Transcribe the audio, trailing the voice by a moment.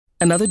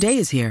Another day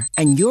is here,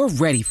 and you're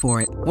ready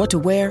for it. What to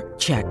wear?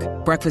 Check.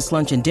 Breakfast,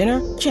 lunch, and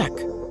dinner? Check.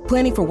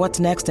 Planning for what's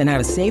next and how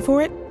to save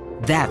for it?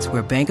 That's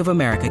where Bank of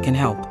America can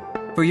help.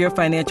 For your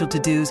financial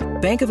to-dos,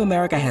 Bank of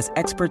America has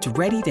experts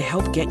ready to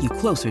help get you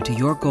closer to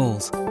your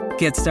goals.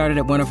 Get started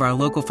at one of our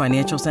local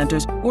financial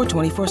centers or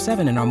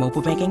 24/7 in our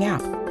mobile banking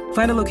app.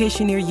 Find a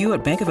location near you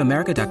at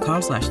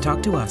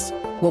bankofamerica.com/talktous.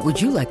 What would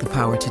you like the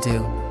power to do?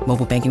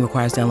 Mobile banking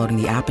requires downloading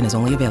the app and is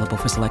only available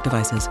for select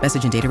devices.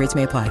 Message and data rates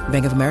may apply.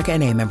 Bank of America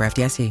N.A., member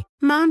FDIC.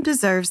 Mom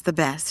deserves the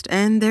best,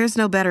 and there's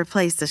no better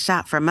place to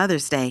shop for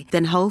Mother's Day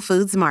than Whole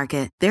Foods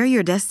Market. They're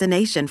your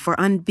destination for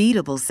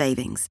unbeatable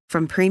savings,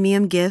 from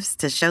premium gifts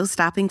to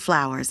show-stopping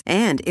flowers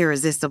and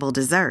irresistible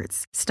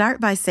desserts. Start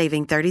by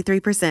saving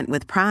 33%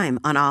 with Prime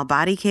on all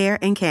body care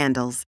and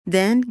candles.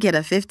 Then get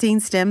a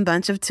 15-stem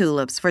bunch of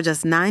tulips for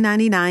just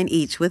 $9.99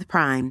 each with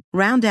Prime.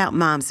 Round out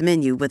Mom's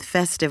menu with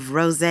festive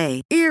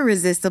rosé,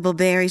 irresistible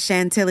berry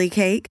chantilly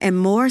cake, and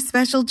more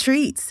special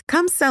treats.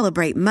 Come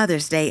celebrate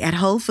Mother's Day at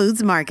Whole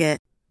Foods Market.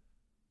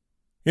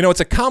 You know,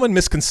 it's a common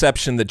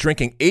misconception that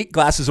drinking 8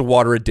 glasses of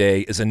water a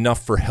day is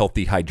enough for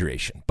healthy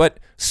hydration. But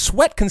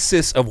sweat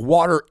consists of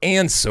water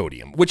and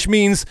sodium, which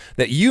means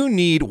that you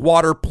need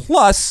water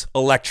plus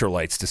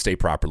electrolytes to stay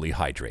properly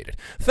hydrated.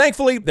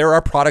 Thankfully, there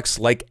are products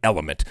like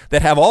Element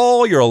that have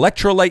all your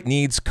electrolyte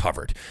needs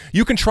covered.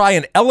 You can try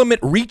an Element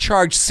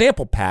Recharge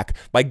sample pack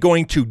by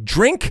going to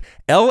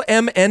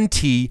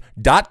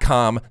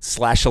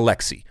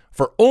drinklmnt.com/Alexi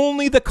for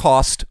only the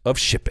cost of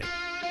shipping.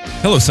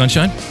 Hello,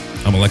 Sunshine.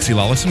 I'm Alexi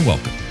Lawless, and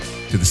welcome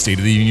to the State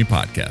of the Union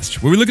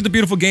podcast, where we look at the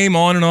beautiful game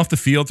on and off the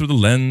field through the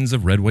lens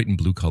of red, white, and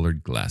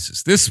blue-colored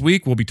glasses. This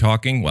week, we'll be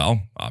talking,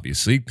 well,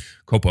 obviously,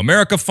 Copa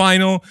America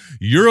final,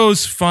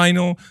 Euros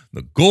final,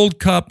 the Gold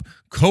Cup,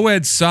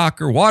 co-ed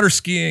soccer, water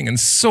skiing, and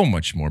so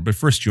much more. But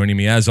first, joining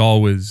me, as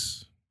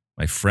always,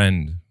 my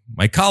friend,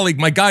 my colleague,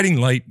 my guiding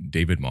light,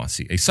 David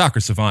Mossy, a soccer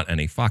savant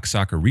and a Fox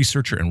Soccer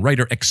researcher and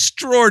writer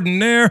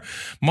extraordinaire.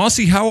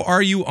 Mossy, how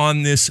are you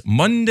on this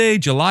Monday,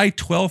 July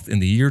 12th in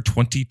the year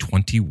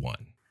 2021?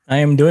 I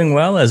am doing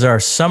well as our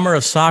summer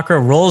of soccer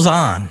rolls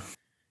on.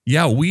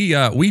 Yeah, we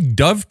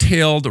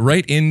dovetailed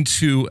right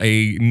into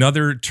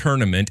another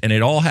tournament, and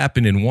it all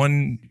happened in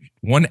one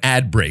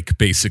ad break,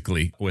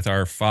 basically, with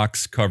our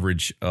Fox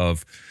coverage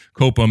of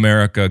Copa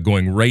America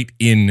going right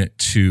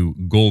into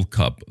Gold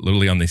Cup.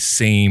 Literally on the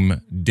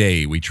same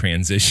day, we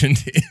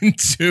transitioned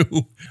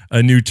into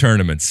a new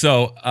tournament.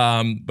 So,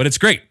 but it's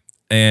great,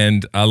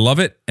 and I love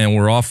it, and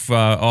we're off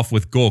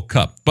with Gold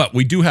Cup. But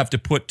we do have to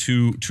put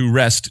to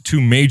rest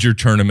 2 major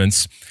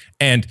tournaments,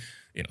 and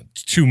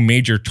 2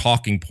 major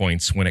talking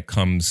points when it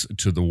comes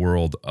to the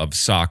world of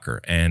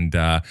soccer. And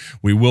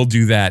we will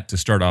do that to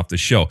start off the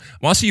show.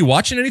 Mossy, you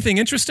watching anything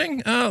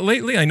interesting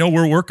lately? I know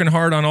we're working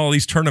hard on all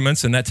these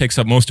tournaments, and that takes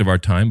up most of our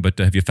time, but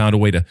have you found a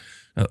way to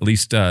at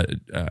least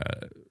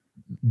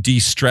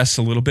de-stress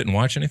a little bit and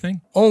watch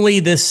anything? Only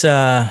this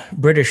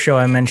British show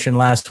I mentioned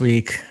last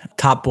week,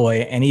 Top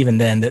Boy, and even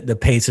then the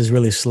pace has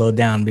really slowed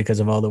down because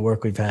of all the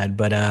work we've had.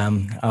 But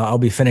I'll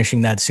be finishing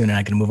that soon, and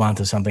I can move on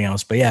to something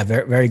else. But yeah,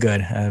 very, very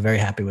good. Very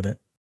happy with it.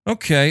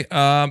 Okay,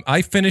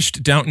 I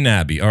finished Downton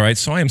Abbey. All right,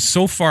 so I am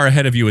so far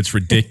ahead of you, it's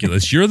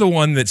ridiculous. You're the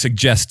one that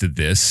suggested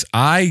this.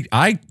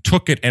 I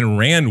took it and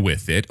ran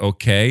with it,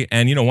 okay?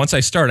 And, once I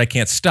start, I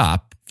can't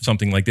stop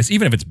something like this,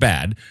 even if it's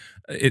bad.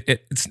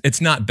 It's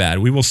not bad.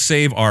 We will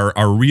save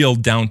our real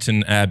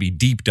Downton Abbey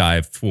deep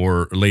dive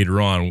for later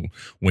on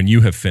when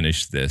you have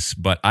finished this.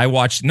 But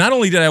not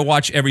only did I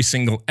watch every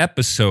single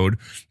episode,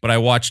 but I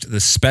watched the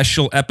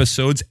special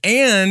episodes,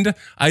 and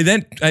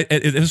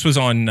this was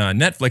on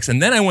Netflix,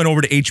 and then I went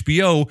over to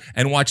HBO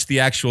and watched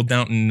the actual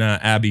Downton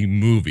Abbey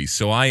movie.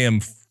 So I am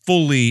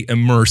fully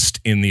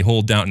immersed in the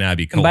whole Downton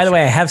Abbey culture. And by the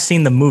way, I have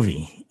seen the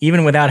movie.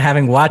 Even without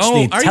having watched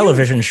the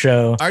television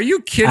show. Are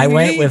you kidding me? I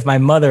went with my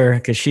mother,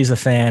 because she's a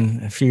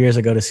fan, a few years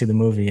ago to see the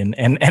movie, and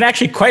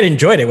actually quite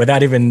enjoyed it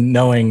without even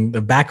knowing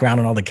the background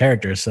and all the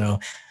characters.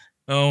 So,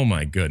 oh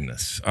my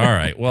goodness! All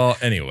right. Well,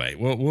 anyway,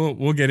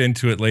 we'll get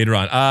into it later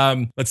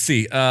on. Let's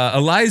see.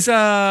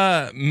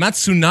 Eliza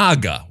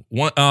Matsunaga,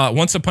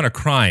 Once Upon a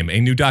Crime,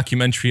 a new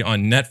documentary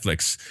on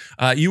Netflix.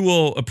 You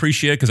will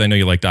appreciate it because I know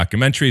you like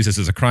documentaries. This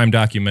is a crime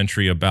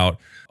documentary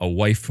about a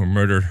wife who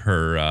murdered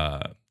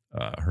her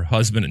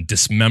husband and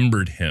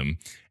dismembered him.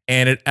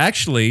 And it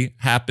actually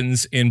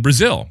happens in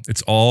Brazil.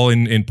 It's all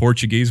in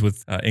Portuguese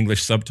with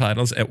English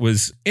subtitles. It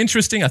was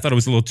interesting. I thought it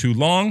was a little too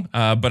long,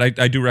 but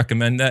I do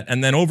recommend that.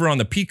 And then over on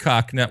the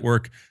Peacock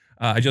Network,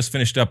 I just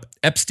finished up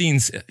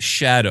Epstein's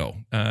Shadow.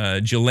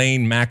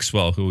 Ghislaine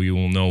Maxwell, who you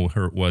will know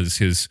was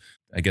his,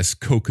 I guess,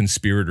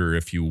 co-conspirator,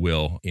 if you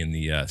will, in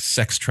the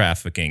sex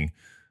trafficking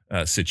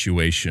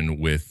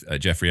situation with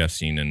Jeffrey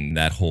Epstein and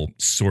that whole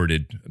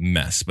sordid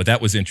mess. But that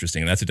was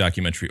interesting. And that's a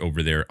documentary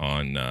over there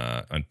on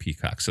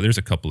Peacock. So there's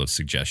a couple of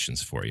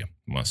suggestions for you,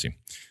 Mossy.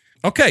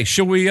 Okay,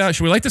 should we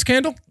light this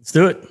candle? Let's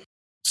do it.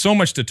 So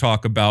much to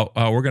talk about.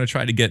 We're going to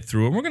try to get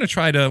through it. We're going to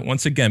try to,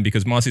 once again,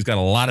 because Mossie's got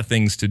a lot of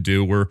things to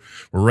do. We're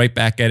right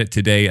back at it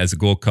today as the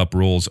Gold Cup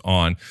rolls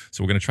on.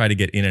 So we're going to try to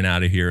get in and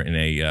out of here in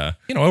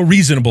a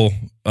reasonable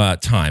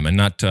time and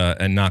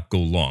not go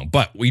long.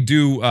 But we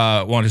do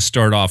want to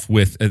start off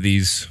with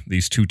these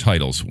two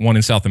titles, one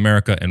in South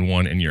America and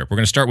one in Europe. We're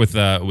going to start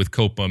with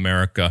Copa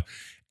America,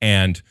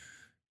 and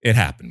it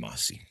happened,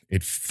 Mossie.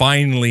 It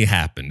finally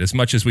happened. As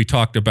much as we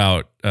talked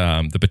about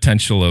the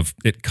potential of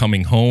it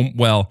coming home,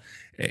 well,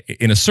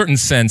 in a certain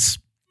sense,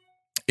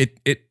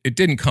 it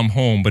didn't come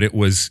home, but it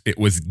was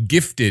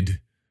gifted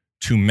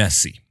to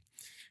Messi.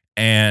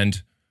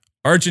 And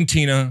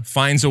Argentina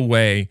finds a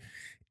way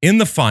in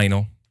the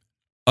final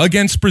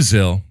against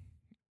Brazil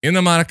in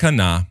the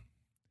Maracanã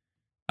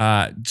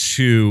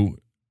to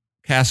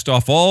cast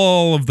off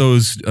all of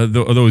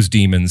those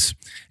demons.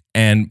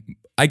 And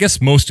I guess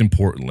most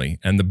importantly,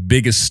 and the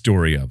biggest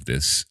story of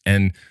this,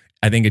 and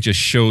I think it just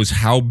shows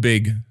how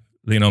big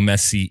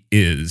Messi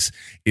is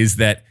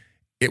that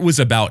it was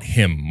about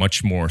him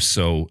much more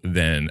so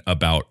than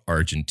about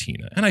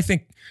Argentina. And I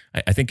think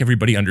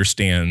everybody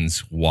understands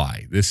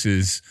why. This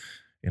is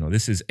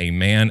a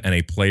man and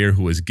a player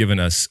who has given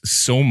us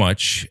so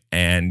much,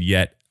 and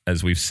yet,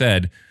 as we've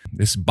said,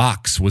 this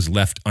box was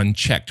left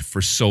unchecked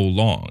for so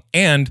long.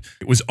 And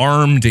it was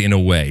armed in a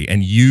way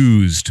and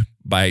used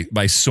by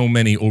so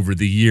many over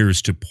the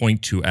years to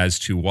point to as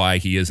to why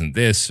he isn't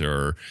this,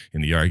 or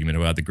in the argument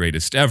about the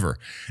greatest ever.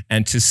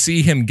 And to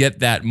see him get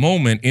that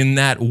moment in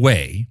that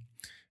way,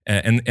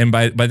 and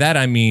by that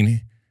I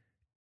mean,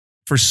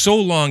 for so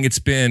long it's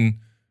been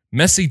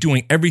Messi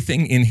doing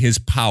everything in his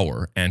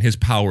power, and his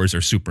powers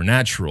are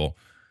supernatural,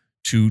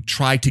 to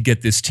try to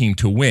get this team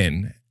to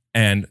win,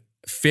 and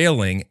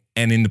failing,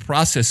 and in the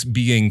process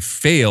being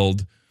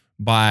failed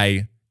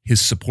by his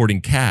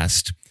supporting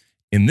cast.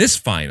 In this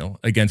final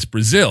against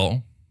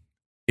Brazil,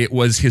 it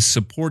was his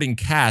supporting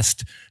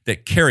cast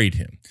that carried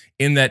him,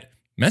 in that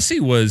Messi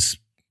was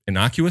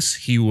innocuous.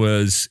 He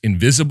was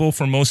invisible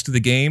for most of the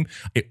game.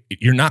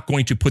 You're not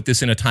going to put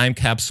this in a time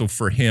capsule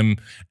for him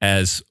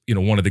as,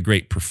 one of the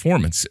great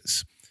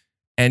performances.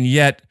 And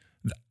yet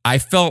I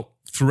felt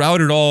throughout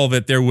it all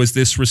that there was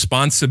this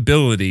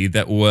responsibility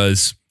that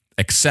was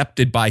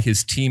accepted by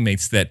his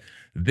teammates, that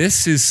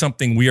this is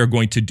something we are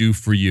going to do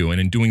for you. And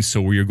in doing so,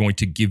 we are going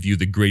to give you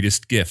the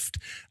greatest gift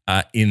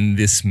in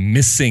this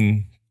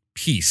missing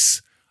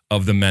piece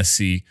of the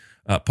Messi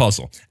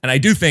puzzle. And I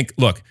do think,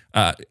 look,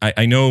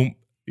 I know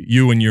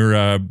you and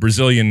your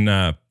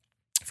Brazilian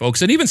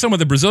folks, and even some of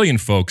the Brazilian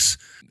folks,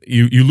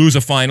 you lose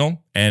a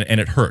final and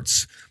it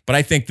hurts. But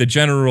I think the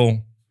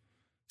general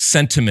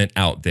sentiment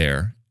out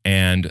there,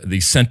 and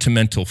the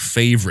sentimental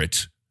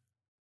favorite,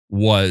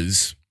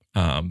 was,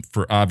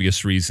 for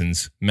obvious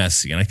reasons,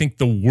 Messi. And I think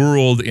the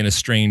world, in a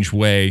strange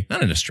way,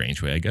 not in a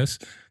strange way, I guess,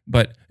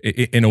 but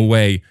in a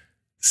way,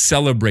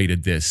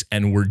 celebrated this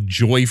and were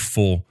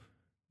joyful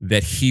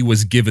that he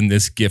was given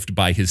this gift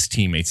by his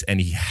teammates,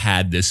 and he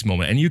had this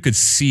moment. And you could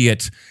see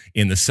it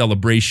in the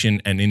celebration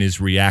and in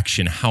his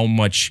reaction, how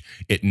much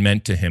it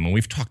meant to him. And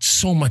we've talked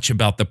so much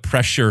about the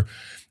pressure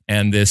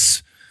and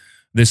this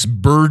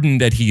burden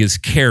that he has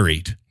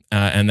carried,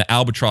 and the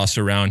albatross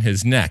around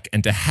his neck.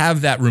 And to have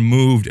that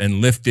removed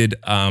and lifted,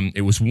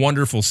 it was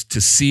wonderful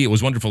to see. It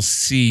was wonderful to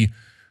see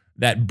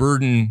that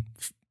burden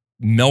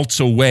melts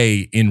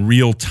away in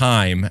real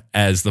time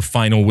as the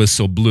final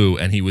whistle blew,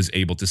 and he was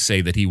able to say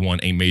that he won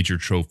a major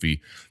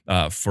trophy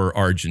for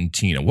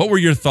Argentina. What were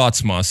your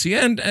thoughts, Mossy?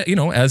 And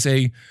as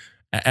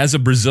a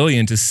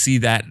Brazilian, to see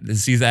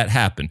that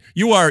happen.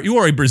 You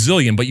are a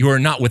Brazilian, but you are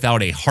not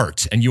without a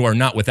heart, and you are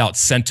not without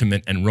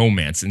sentiment and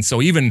romance. And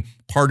so even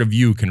part of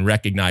you can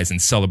recognize and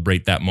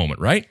celebrate that moment,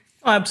 right?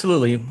 Oh,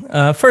 absolutely.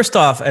 First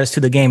off, as to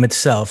the game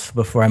itself,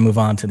 before I move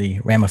on to the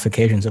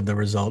ramifications of the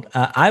result,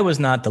 I was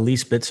not the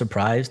least bit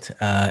surprised.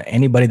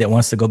 Anybody that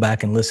wants to go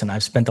back and listen,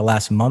 I've spent the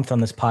last month on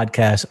this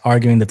podcast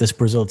arguing that this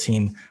Brazil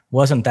team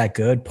wasn't that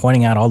good,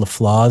 pointing out all the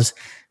flaws,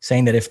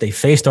 saying that if they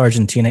faced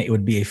Argentina, it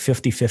would be a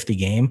 50-50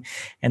 game.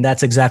 And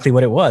that's exactly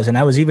what it was. And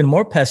I was even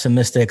more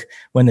pessimistic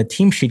when the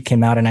team sheet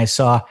came out and I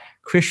saw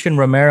Christian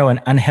Romero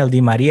and Angel Di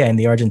Maria in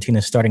the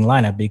Argentina starting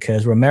lineup,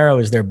 because Romero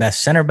is their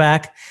best center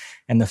back.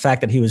 And the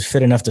fact that he was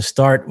fit enough to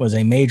start was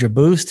a major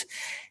boost.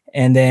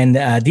 And then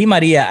Di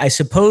Maria, I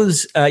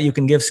suppose you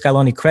can give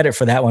Scaloni credit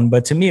for that one,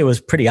 but to me, it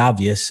was pretty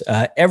obvious.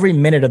 Every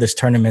minute of this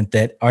tournament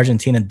that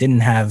Argentina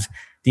didn't have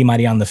Di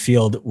Maria on the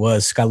field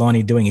was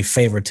Scaloni doing a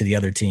favor to the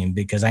other team,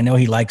 because I know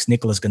he likes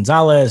Nicolas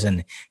Gonzalez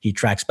and he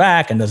tracks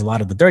back and does a lot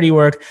of the dirty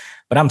work.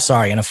 But I'm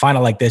sorry, in a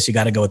final like this, you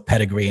got to go with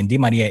pedigree. And Di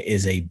Maria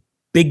is a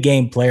big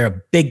game player,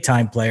 a big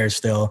time player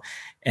still.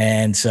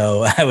 And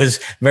so I was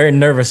very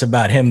nervous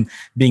about him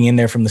being in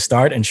there from the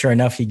start. And sure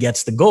enough, he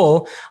gets the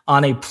goal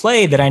on a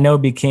play that I know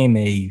became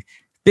a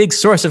big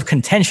source of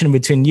contention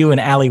between you and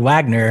Ali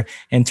Wagner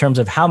in terms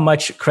of how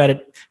much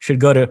credit should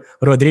go to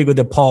Rodrigo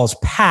de Paul's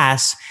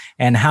pass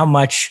and how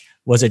much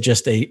was it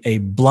just a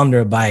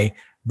blunder by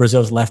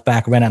Brazil's left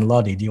back, Renan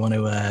Lodi. Do you want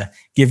to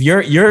give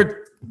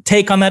your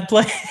take on that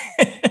play?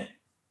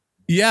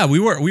 Yeah, we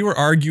were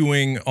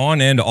arguing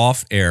on and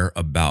off air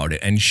about it,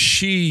 and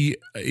she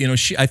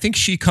I think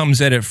she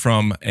comes at it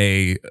from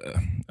a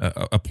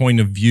point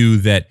of view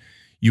that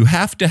you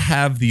have to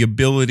have the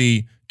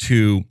ability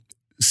to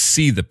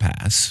see the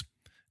pass,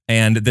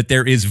 and that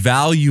there is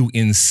value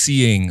in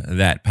seeing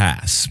that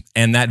pass,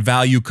 and that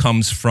value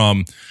comes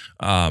from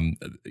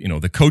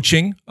the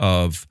coaching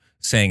of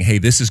saying, hey,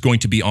 this is going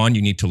to be on,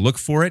 you need to look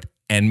for it,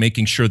 and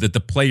making sure that the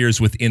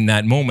players within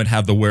that moment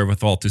have the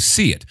wherewithal to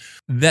see it.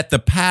 That the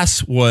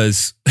pass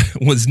was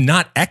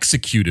not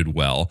executed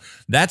well,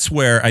 that's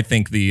where I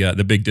think the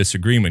big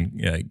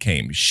disagreement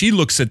came. She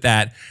looks at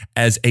that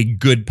as a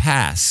good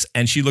pass,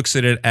 and she looks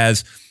at it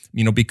as,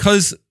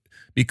 because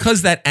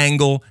that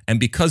angle and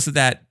because of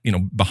that,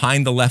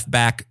 behind the left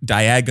back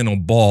diagonal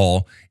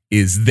ball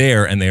is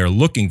there and they are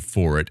looking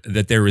for it,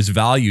 that there is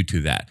value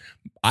to that.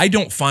 I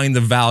don't find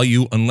the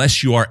value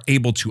unless you are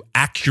able to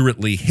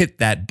accurately hit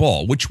that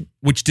ball,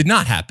 which did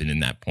not happen in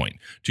that point.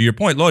 To your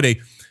point, Lode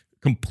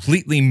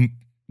completely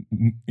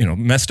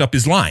messed up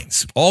his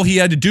lines. All he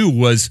had to do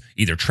was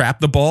either trap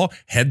the ball,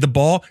 head the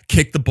ball,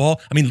 kick the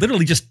ball. I mean,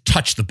 literally just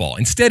touch the ball.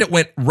 Instead, it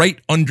went right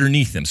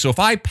underneath him. So if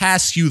I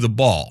pass you the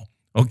ball,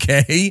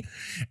 okay,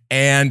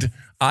 and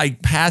I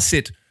pass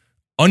it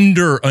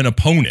under an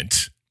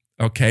opponent,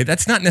 okay,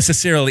 that's not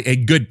necessarily a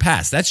good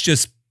pass. That's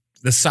just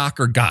the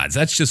soccer gods.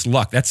 That's just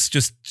luck. That's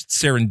just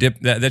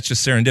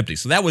serendipity.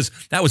 So that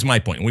was my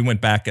point. And we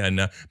went back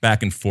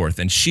and forth.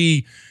 And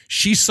she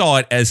saw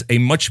it as a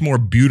much more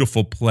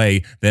beautiful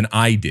play than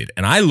I did.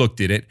 And I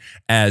looked at it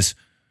as,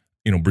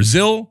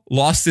 Brazil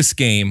lost this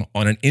game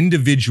on an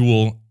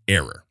individual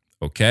error.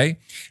 Okay,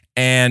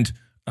 and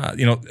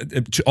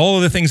all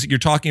of the things that you're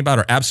talking about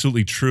are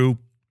absolutely true.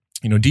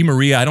 Di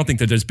Maria, I don't think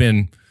that there's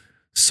been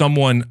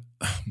someone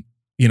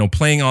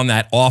playing on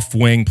that off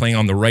wing, playing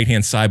on the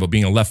right-hand side, but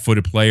being a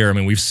left-footed player. I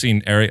mean, we've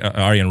seen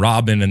Arjen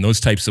Robben and those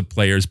types of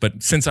players,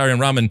 but since Arjen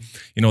Robben,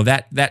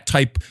 that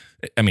type,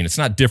 I mean, it's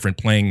not different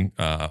playing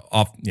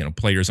off,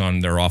 players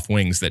on their off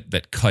wings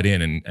that cut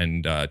in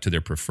and to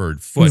their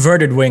preferred foot.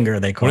 Inverted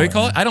winger, they call it. What do they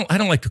call it? I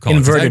don't like to call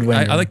inverted it.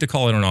 Winger. I like to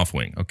call it an off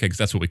wing, okay, because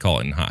that's what we call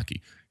it in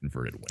hockey,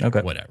 inverted wing,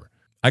 okay. Whatever.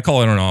 I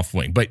call it an off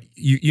wing, but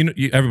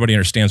everybody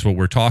understands what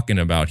we're talking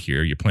about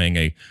here. You're playing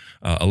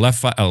a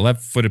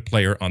left-footed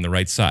player on the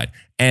right side,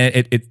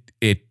 and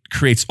it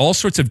creates all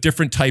sorts of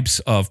different types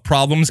of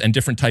problems and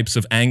different types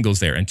of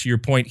angles there. And to your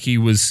point, he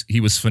was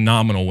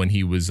phenomenal when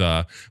he was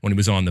on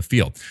the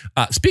field.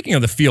 Speaking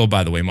of the field,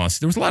 by the way, Moss,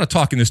 there was a lot of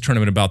talk in this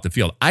tournament about the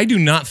field. I do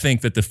not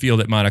think that the field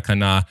at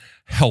Maracanã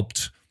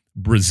helped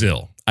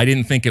Brazil. I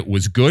didn't think it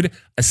was good.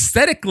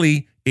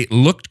 Aesthetically, it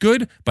looked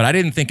good, but I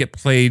didn't think it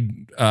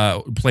played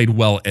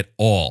well at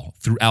all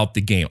throughout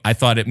the game. I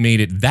thought it made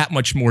it that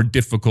much more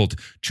difficult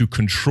to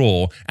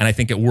control, and I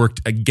think it worked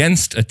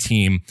against a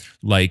team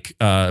like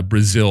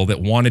Brazil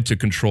that wanted to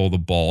control the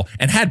ball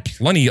and had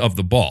plenty of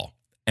the ball.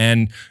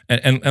 And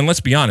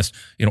let's be honest,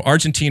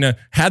 Argentina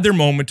had their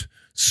moment,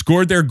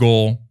 scored their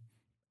goal,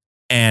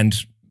 and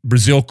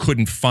Brazil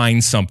couldn't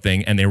find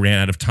something, and they ran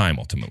out of time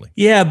ultimately.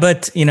 Yeah,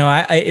 but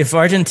if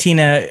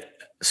Argentina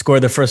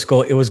scored the first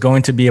goal, it was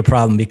going to be a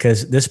problem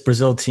because this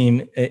Brazil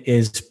team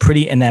is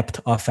pretty inept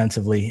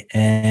offensively.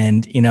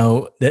 And,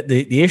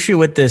 the issue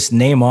with this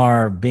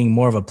Neymar being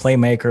more of a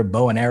playmaker,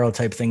 bow and arrow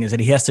type thing is that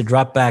he has to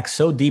drop back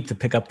so deep to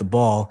pick up the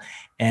ball,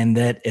 and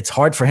that it's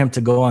hard for him to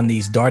go on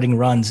these darting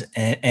runs,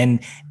 and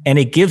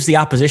it gives the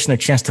opposition a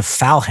chance to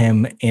foul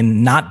him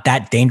in not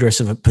that dangerous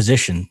of a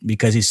position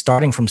because he's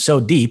starting from so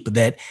deep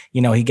that,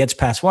 he gets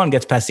past one,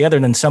 gets past the other,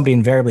 and then somebody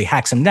invariably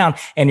hacks him down,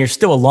 and you're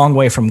still a long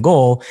way from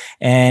goal.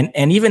 And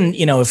even,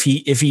 if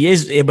he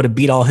is able to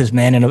beat all his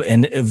men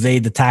and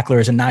evade the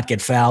tacklers and not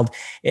get fouled,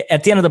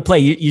 at the end of the play,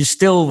 you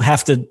still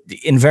have to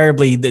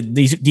invariably, the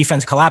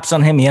defense collapse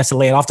on him. He has to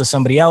lay it off to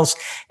somebody else,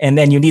 and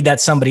then you need that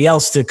somebody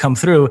else to come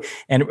through.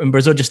 And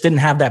Brazil just didn't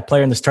have that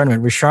player in this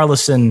tournament.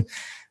 Richarlison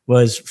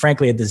was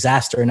frankly a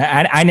disaster. And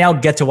I now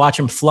get to watch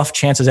him fluff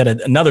chances at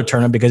another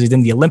tournament because he's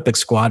in the Olympic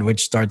squad,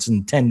 which starts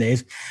in 10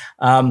 days.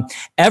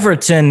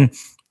 Everton,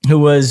 who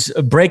was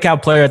a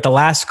breakout player at the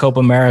last Copa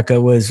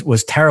America,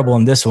 was terrible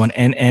in this one.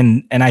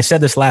 And I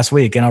said this last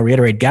week, and I'll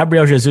reiterate,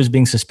 Gabriel Jesus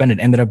being suspended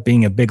ended up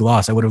being a big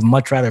loss. I would have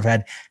much rather have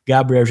had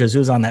Gabriel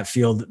Jesus on that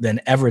field than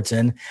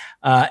Everton.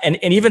 And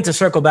even to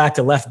circle back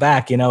to left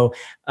back,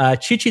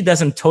 Chichi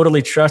doesn't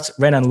totally trust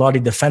Renan Lodi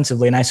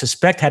defensively. And I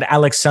suspect had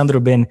Alexandro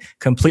been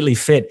completely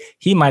fit,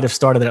 he might have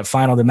started that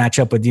final to match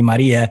up with Di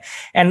Maria.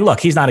 And look,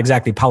 he's not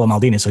exactly Paulo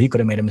Maldini, so he could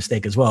have made a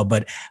mistake as well.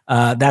 But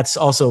that's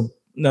also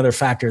another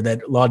factor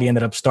that Lodi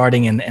ended up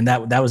starting, and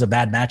that was a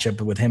bad matchup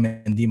with him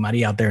and Di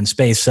Maria out there in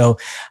space. So,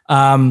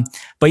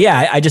 but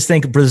yeah, I just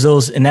think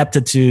Brazil's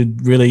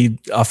ineptitude really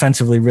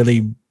offensively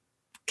really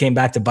came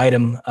back to bite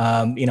him.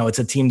 It's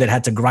a team that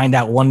had to grind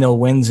out 1-0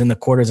 wins in the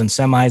quarters and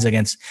semis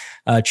against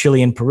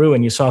Chile and Peru,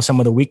 and you saw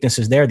some of the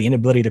weaknesses there, the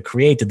inability to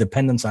create, the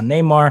dependence on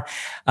Neymar.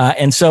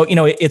 And so,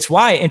 it's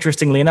why,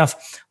 interestingly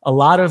enough, a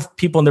lot of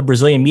people in the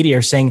Brazilian media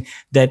are saying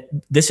that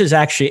this is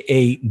actually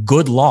a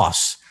good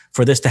loss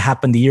for this to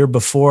happen the year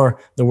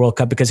before the World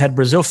Cup, because had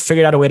Brazil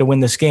figured out a way to win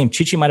this game,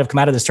 Chichi might have come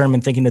out of this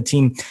tournament thinking the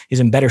team is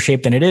in better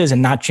shape than it is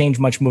and not change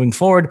much moving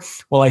forward.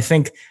 Well, I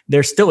think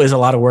there still is a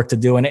lot of work to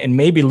do, and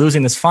maybe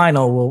losing this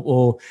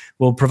final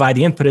will provide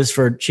the impetus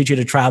for Chichi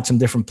to try out some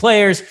different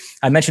players.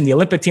 I mentioned the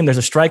Olympic team. There's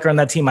a striker on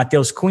that team,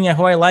 Mateus Cunha,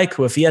 who I like,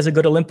 who if he has a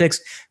good Olympics,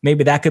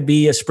 maybe that could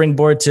be a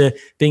springboard to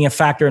being a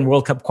factor in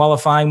World Cup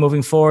qualifying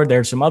moving forward.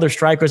 There's some other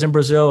strikers in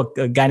Brazil,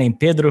 a guy named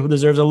Pedro who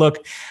deserves a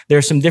look.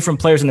 There's some different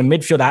players in the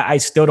midfield. I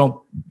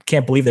still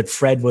can't believe that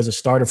Fred was a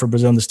starter for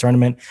Brazil in this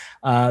tournament.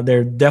 There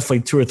are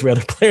definitely 2 or 3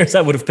 other players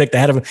I would have picked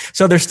ahead of him.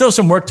 So there's still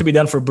some work to be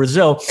done for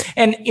Brazil.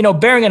 And,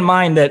 bearing in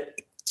mind that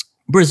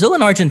Brazil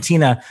and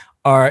Argentina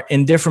are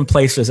in different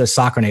places as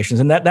soccer nations.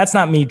 And that's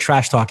not me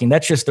trash talking.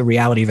 That's just the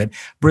reality of it.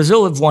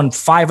 Brazil have won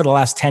 5 of the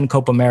last 10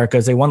 Copa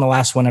Americas. They won the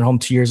last one at home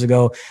 2 years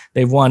ago.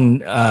 They've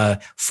won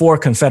 4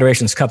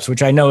 Confederations Cups,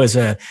 which I know is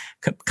a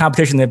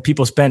competition that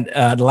people spent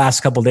the last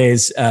couple of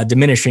days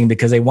diminishing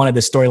because they wanted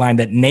the storyline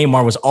that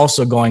Neymar was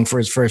also going for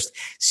his first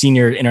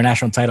senior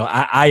international title.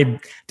 I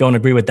don't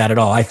agree with that at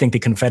all. I think the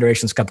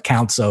Confederations Cup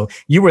counts. So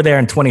you were there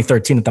in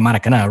 2013 at the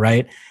Maracanã,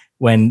 right?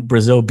 When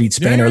Brazil beat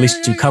Spain, or at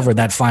least you covered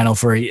that final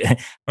for.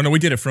 Oh no, we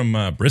did it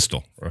from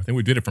Bristol. Or I think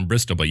we did it from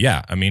Bristol. But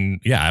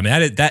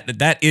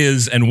that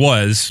is and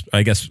was.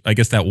 I guess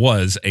that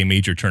was a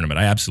major tournament.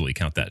 I absolutely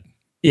count that.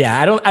 Yeah,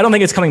 I don't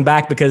think it's coming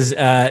back because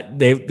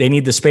they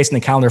need the space in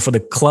the calendar for the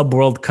Club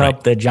World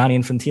Cup that Gianni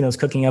Infantino is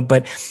cooking up.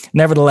 But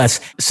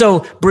nevertheless, so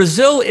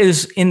Brazil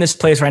is in this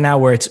place right now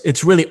where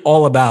it's really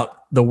all about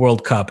the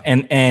World Cup.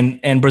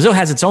 And Brazil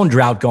has its own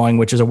drought going,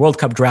 which is a World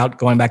Cup drought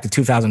going back to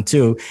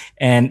 2002.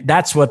 And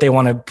that's what they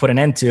want to put an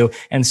end to.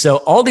 And so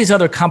all these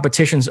other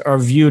competitions are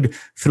viewed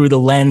through the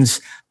lens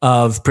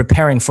of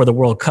preparing for the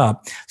World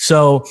Cup.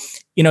 So,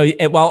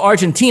 while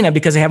Argentina,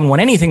 because they haven't won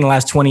anything in the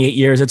last 28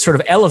 years, it sort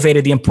of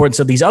elevated the importance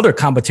of these other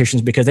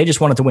competitions because they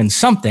just wanted to win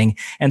something.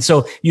 And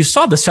so you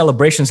saw the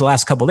celebrations the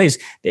last couple of days.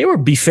 They were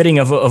befitting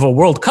of a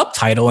World Cup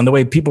title, and the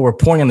way people were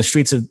pouring on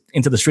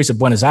into the streets of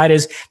Buenos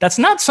Aires. That's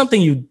not something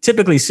you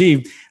typically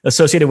see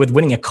associated with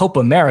winning a Copa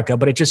America,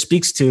 but it just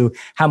speaks to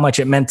how much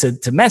it meant to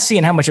Messi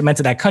and how much it meant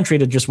to that country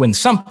to just win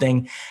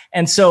something.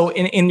 And so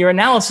in your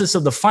analysis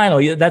of the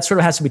final, that sort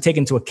of has to be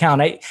taken into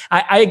account.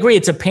 I agree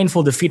it's a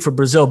painful defeat for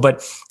Brazil,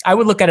 but I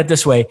would look at it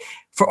this way.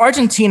 For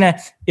Argentina,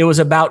 it was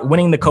about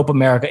winning the Copa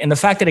America, and the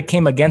fact that it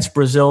came against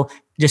Brazil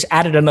just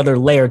added another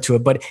layer to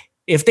it. But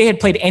if they had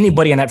played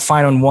anybody in that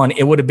final and won,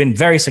 it would have been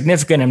very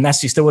significant, and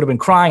Messi still would have been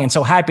crying and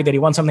so happy that he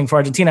won something for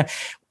Argentina.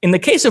 In the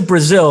case of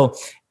Brazil,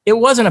 it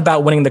wasn't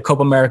about winning the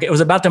Copa America. It was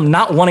about them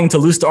not wanting to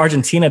lose to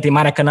Argentina at the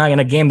Maracanã in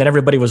a game that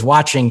everybody was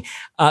watching.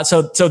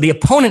 So the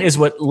opponent is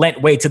what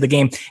lent weight to the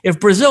game. If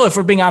Brazil, if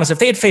we're being honest, if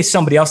they had faced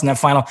somebody else in that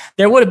final,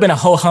 there would have been a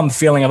ho-hum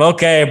feeling of,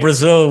 okay,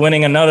 Brazil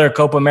winning another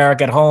Copa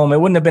America at home.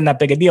 It wouldn't have been that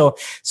big a deal.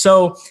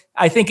 So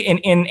I think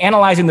in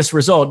analyzing this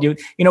result,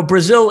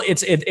 Brazil,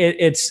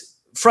 it's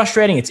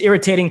frustrating, it's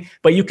irritating,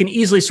 but you can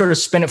easily sort of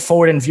spin it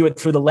forward and view it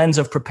through the lens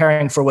of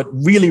preparing for what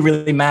really,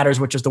 really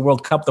matters, which is the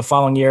World Cup the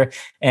following year,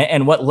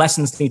 and what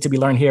lessons need to be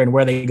learned here and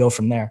where they go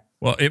from there.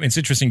 Well, it's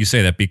interesting you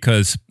say that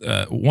because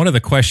one of the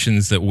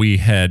questions that we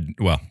had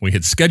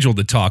scheduled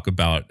to talk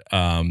about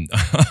on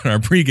our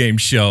pregame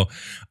show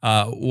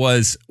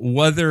was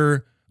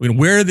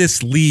where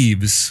this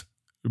leaves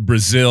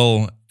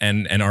Brazil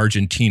and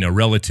Argentina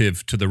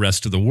relative to the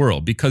rest of the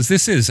world, because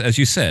this is, as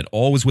you said,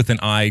 always with an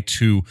eye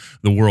to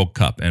the World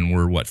Cup, and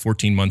we're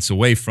 14 months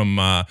away from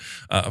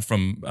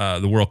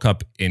the World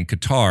Cup in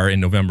Qatar in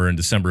November and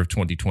December of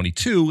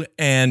 2022,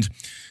 and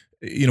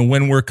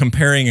when we're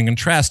comparing and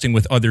contrasting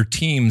with other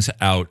teams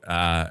out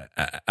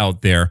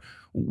there.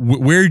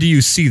 Where do you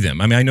see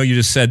them? I mean, I know you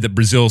just said that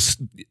Brazil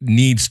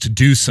needs to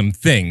do some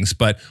things,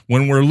 but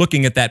when we're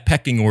looking at that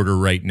pecking order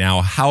right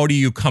now, how do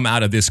you come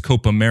out of this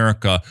Copa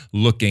America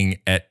looking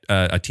at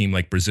a team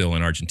like Brazil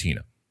and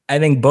Argentina? I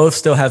think both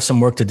still have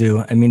some work to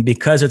do. I mean,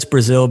 because it's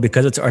Brazil,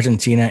 because it's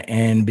Argentina,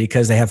 and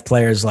because they have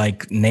players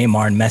like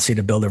Neymar and Messi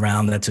to build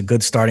around, that's a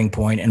good starting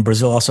point. And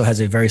Brazil also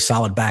has a very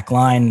solid back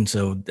line.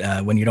 So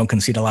when you don't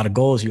concede a lot of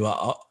goals, you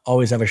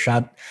always have a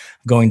shot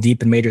going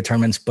deep in major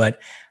tournaments.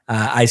 But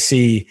I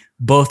see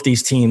both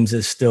these teams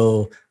as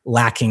still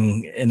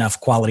lacking enough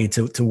quality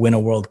to win a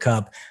World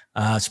Cup,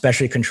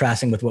 especially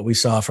contrasting with what we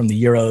saw from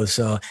the Euros.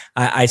 So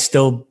I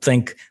still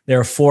think there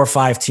are 4 or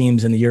 5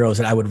 teams in the Euros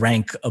that I would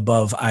rank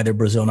above either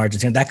Brazil and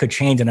Argentina. That could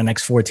change in the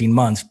next 14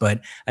 months, but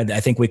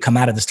I think we come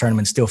out of this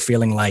tournament still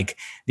feeling like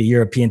the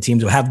European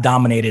teams who have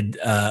dominated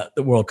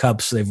the World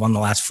Cups, they've won the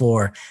last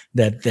 4,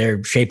 that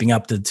they're shaping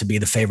up to be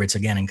the favorites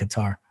again in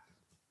Qatar.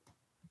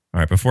 All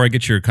right, before I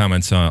get your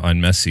comments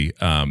on Messi,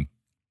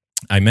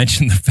 I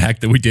mentioned the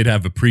fact that we did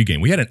have a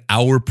pregame. We had an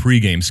hour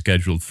pregame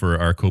scheduled for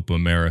our Copa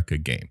America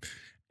game.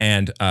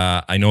 And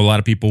I know a lot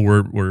of people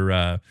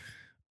were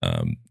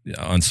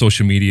on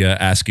social media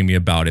asking me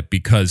about it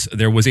because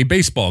there was a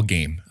baseball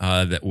game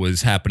that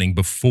was happening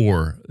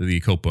before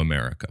the Copa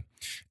America.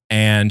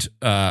 And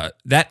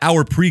that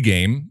hour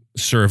pregame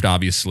served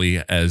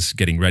obviously as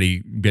getting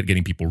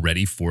people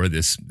ready for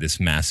this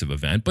massive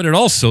event, but it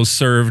also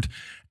served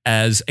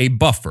as a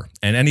buffer.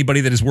 And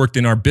anybody that has worked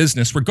in our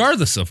business,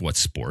 regardless of what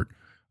sport,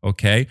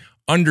 okay,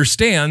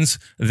 understands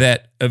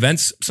that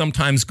events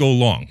sometimes go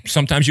long.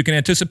 Sometimes you can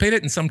anticipate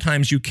it and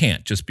sometimes you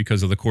can't, just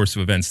because of the course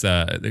of events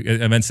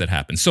that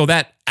happen. So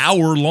that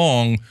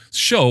hour-long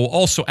show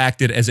also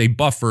acted as a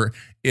buffer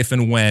if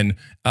and when,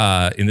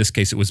 in this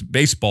case it was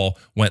baseball,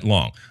 went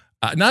long.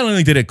 Not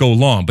only did it go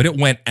long, but it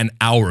went an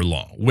hour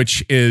long,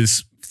 which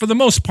is, for the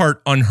most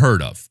part,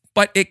 unheard of.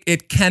 But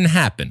it can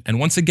happen. And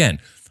once again,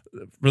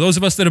 for those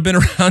of us that have been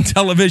around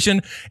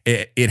television,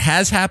 it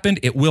has happened.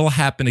 It will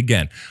happen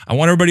again. I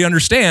want everybody to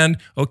understand,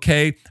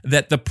 okay,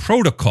 that the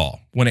protocol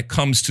when it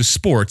comes to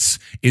sports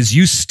is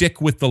you stick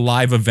with the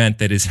live event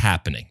that is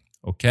happening,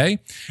 okay?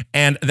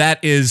 And that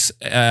is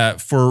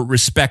for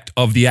respect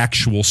of the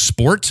actual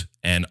sport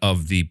and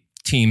of the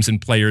teams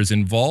and players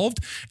involved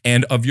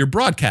and of your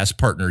broadcast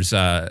partners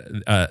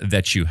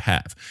that you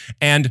have.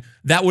 And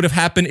that would have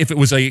happened if it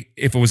was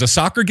a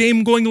soccer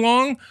game going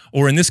long,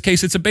 or in this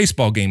case, it's a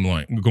baseball game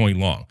going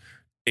long.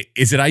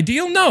 Is it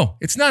ideal? No,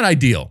 it's not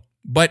ideal,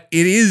 but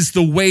it is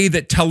the way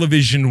that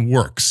television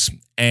works.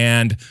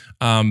 And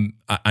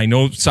I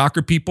know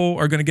soccer people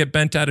are going to get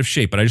bent out of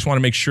shape, but I just want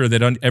to make sure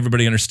that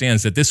everybody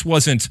understands that this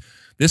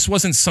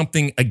wasn't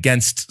something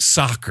against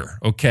soccer,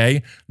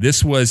 okay?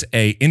 This was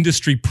a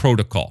industry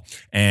protocol,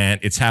 and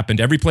it's happened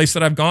every place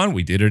that I've gone.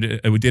 We did it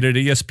at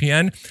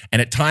ESPN,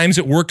 and at times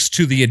it works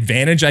to the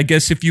advantage, I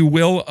guess, if you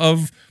will,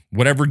 of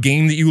whatever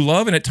game that you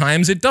love, and at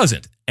times it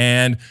doesn't.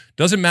 And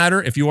doesn't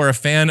matter if you are a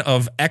fan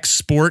of X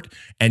sport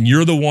and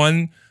you're the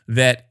one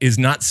that is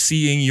not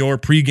seeing your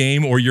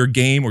pregame or your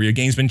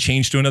game's been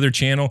changed to another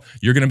channel,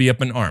 you're going to be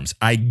up in arms.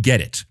 I get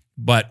it.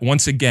 But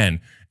once again,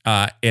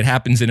 it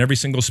happens in every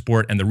single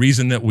sport, and the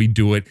reason that we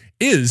do it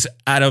is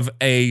out of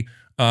a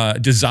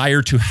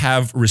desire to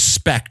have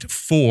respect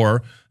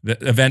for the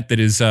event that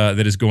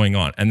is going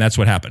on, and that's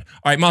what happened.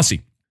 All right,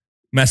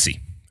 Messi.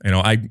 You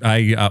know,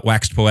 I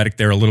waxed poetic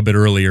there a little bit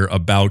earlier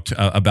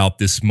about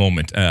this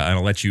moment.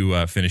 I'll let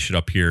you finish it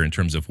up here in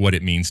terms of what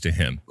it means to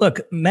him. Look,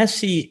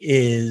 Messi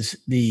is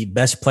the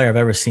best player I've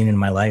ever seen in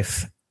my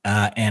life,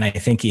 and I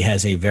think he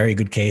has a very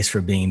good case for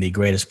being the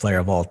greatest player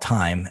of all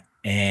time.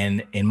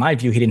 And in my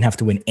view, he didn't have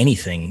to win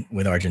anything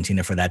with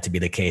Argentina for that to be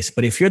the case.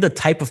 But if you're the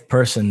type of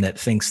person that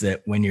thinks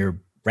that when you're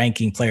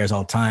ranking players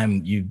all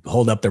time, you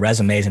hold up the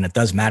resumes and it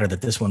does matter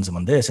that this one's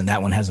won this and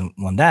that one hasn't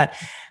won that,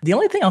 the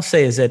only thing I'll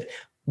say is that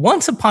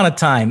once upon a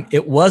time,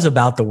 it was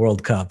about the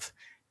World Cup.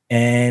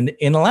 And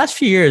in the last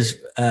few years,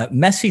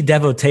 Messi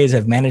devotees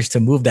have managed to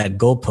move that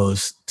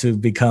goalpost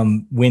to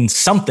win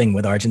something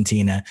with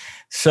Argentina.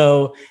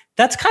 So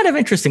that's kind of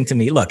interesting to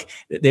me. Look,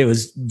 it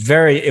was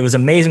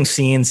amazing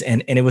scenes,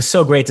 and it was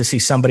so great to see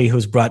somebody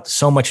who's brought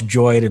so much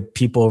joy to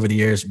people over the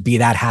years be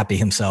that happy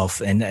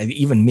himself. And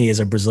even me as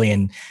a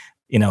Brazilian,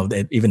 you know,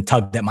 it even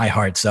tugged at my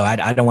heart. So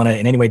I don't want to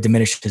in any way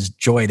diminish his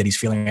joy that he's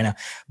feeling right now.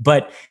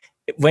 But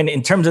when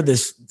in terms of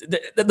this,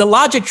 the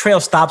logic trail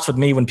stops with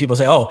me when people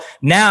say, oh,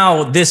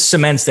 now this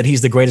cements that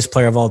he's the greatest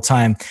player of all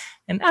time.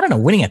 And I don't know,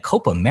 winning a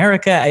Copa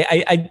America,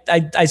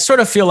 I sort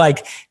of feel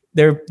like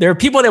there are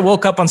people that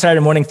woke up on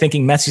Saturday morning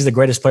thinking Messi's the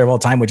greatest player of all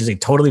time, which is a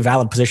totally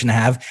valid position to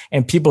have,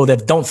 and people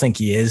that don't think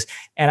he is.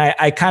 And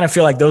I kind of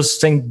feel like those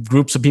same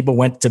groups of people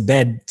went to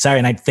bed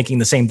Saturday night thinking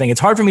the same thing.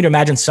 It's hard for me to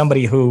imagine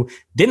somebody who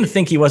didn't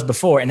think he was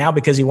before, and now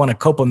because he won a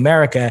Copa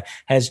America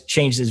has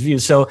changed his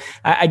views. So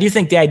I do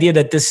think the idea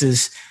that this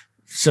is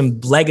some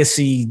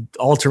legacy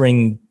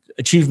altering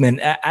achievement,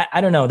 I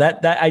don't know,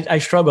 that I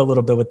struggle a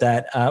little bit with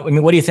that. I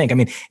mean, what do you think? I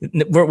mean,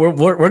 we're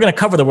going to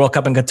cover the World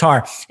Cup in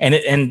Qatar, and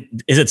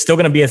is it still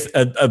going to be a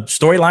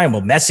storyline?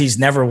 Well, Messi's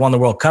never won the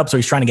World Cup, so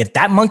he's trying to get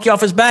that monkey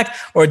off his back,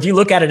 or do you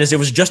look at it as it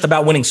was just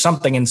about winning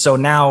something, and so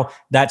now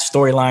that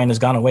storyline has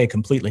gone away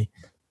completely?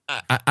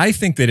 I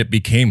think that it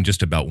became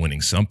just about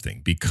winning something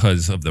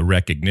because of the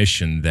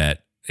recognition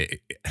that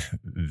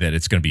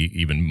it's going to be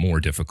even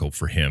more difficult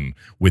for him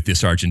with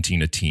this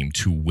Argentina team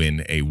to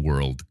win a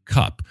World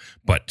Cup.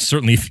 But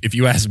certainly, if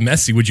you ask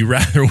Messi, would you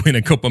rather win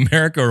a Copa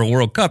America or a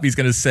World Cup? He's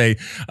going to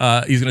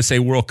say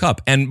World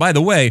Cup. And by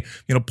the way,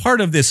 you know,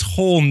 part of this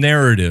whole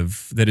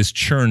narrative that is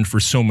churned for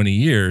so many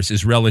years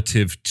is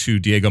relative to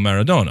Diego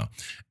Maradona.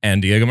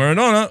 And Diego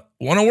Maradona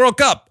won a World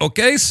Cup,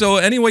 okay? So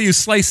any way you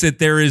slice it,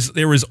 there is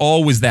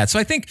always that. So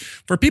I think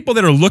for people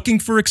that are looking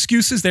for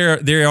excuses,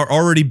 they are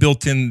already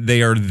built in,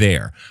 they are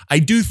there. I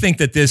do think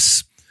that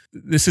this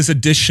is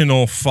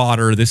additional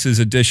fodder, this is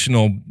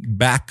additional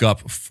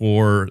backup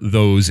for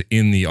those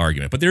in the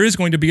argument. But there is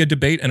going to be a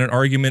debate and an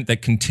argument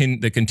that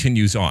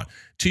continues on.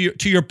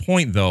 To your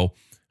point, though,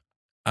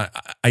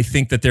 I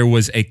think that there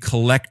was a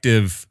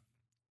collective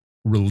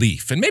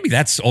relief. And maybe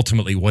that's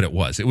ultimately what it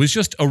was. It was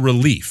just a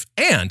relief.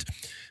 And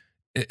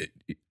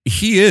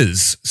he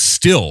is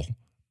still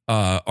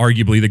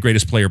arguably the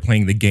greatest player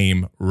playing the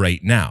game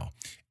right now.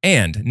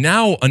 And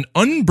now an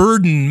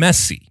unburdened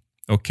Messi,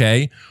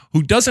 okay,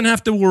 who doesn't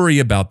have to worry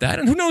about that.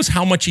 And who knows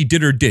how much he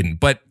did or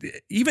didn't. But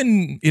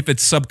even if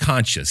it's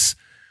subconscious,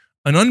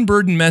 an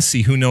unburdened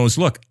Messi who knows,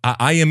 look,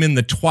 I am in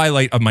the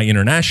twilight of my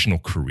international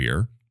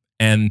career.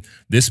 And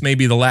this may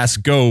be the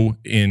last go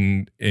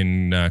in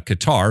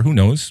Qatar. Who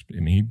knows? I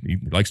mean, he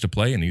likes to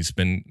play, and he's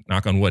been,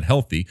 knock on wood,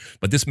 healthy.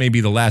 But this may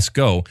be the last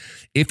go.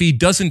 If he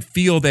doesn't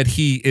feel that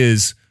he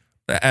is,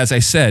 as I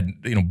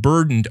said,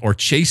 burdened or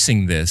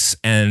chasing this,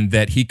 and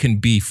that he can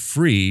be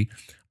free,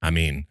 I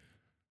mean,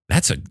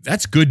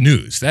 that's good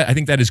news. I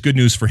think that is good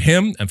news for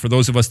him and for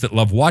those of us that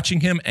love watching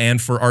him, and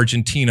for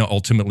Argentina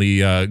ultimately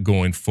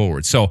going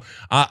forward. So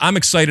I'm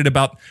excited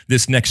about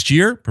this next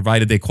year,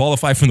 provided they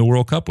qualify from the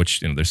World Cup, which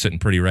they're sitting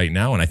pretty right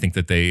now, and I think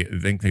that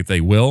they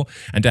will.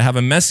 And to have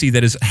a Messi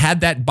that has had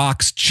that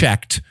box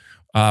checked,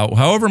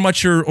 however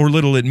much or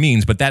little it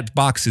means, but that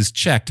box is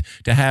checked,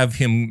 to have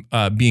him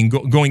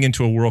going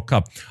into a World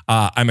Cup.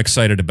 I'm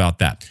excited about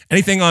that.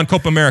 Anything on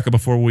Copa America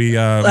before we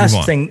Last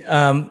move on? thing,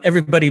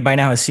 everybody by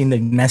now has seen the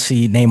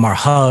Messi Neymar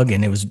hug,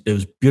 and it was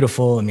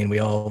beautiful. I mean, we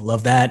all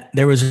love that.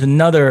 There was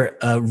another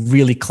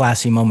really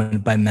classy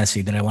moment by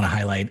Messi that I want to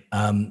highlight.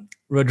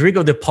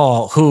 Rodrigo de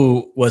Paul,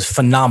 who was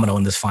phenomenal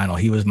in this final.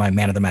 He was my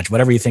man of the match.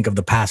 Whatever you think of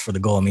the pass for the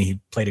goal, I mean,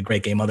 he played a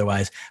great game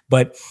otherwise.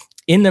 But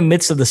in the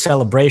midst of the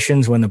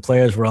celebrations, when the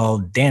players were all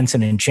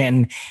dancing and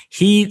chanting,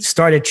 he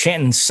started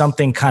chanting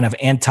something kind of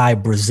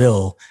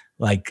anti-Brazil,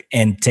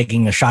 and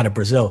taking a shot at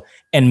Brazil.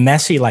 And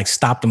Messi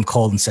stopped him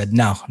cold and said,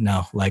 no,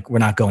 we're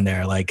not going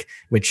there.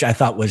 Which I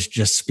thought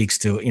just speaks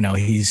to,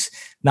 he's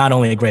not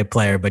only a great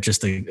player, but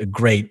just a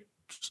great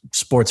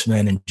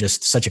sportsman and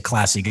just such a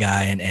classy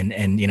guy.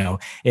 And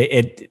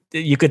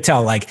you could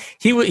tell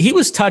he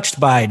was touched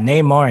by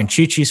Neymar, and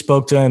Chichi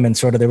spoke to him, and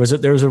sort of there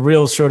was a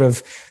real sort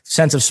of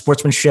sense of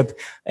sportsmanship,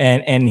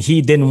 and he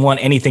didn't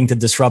want anything to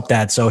disrupt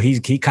that. So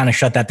he kind of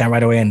shut that down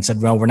right away and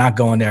said, well, we're not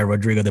going there,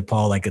 Rodrigo de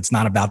Paul. It's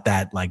not about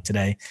that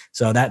today.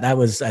 So that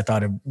was, I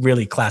thought, a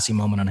really classy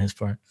moment on his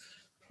part.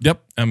 Yep.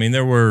 I mean,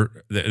 there were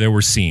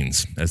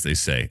scenes, as they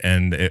say,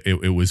 and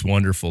it was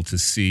wonderful to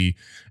see.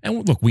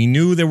 And look, we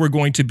knew there were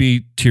going to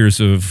be tears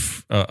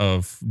of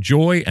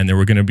joy, and there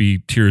were going to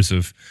be tears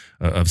of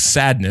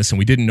sadness, and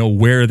we didn't know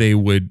where they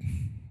would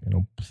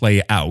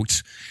play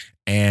out.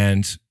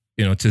 And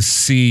to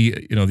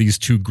see these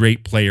two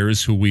great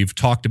players who we've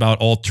talked about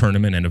all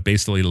tournament and have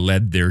basically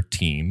led their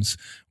teams.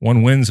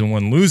 One wins and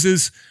one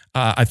loses.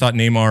 I thought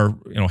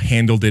Neymar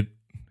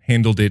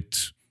handled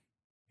it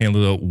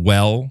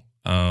well.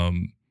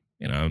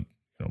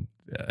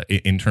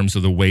 In terms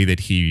of the way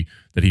that he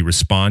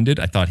responded,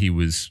 I thought he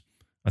was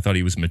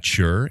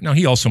mature. Now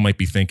he also might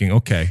be thinking,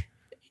 okay,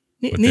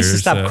 he needs to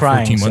stop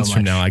crying. 14 months so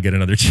from now, I get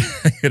another,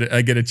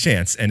 I get a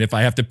chance. And if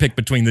I have to pick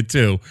between the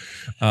two,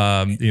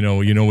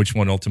 which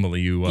one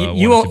ultimately you want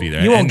to be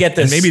there. You won't get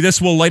this. And maybe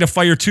this will light a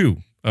fire too,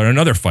 or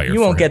another fire.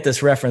 You won't get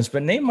this reference,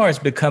 but Neymar has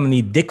become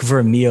the Dick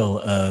Vermeil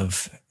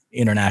of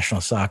international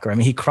soccer. I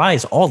mean, he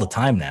cries all the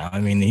time now. I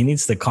mean, he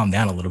needs to calm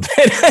down a little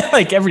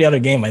bit. Every other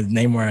game,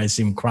 Neymar, I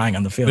see him crying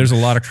on the field. There's a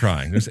lot of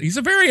crying. He's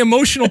a very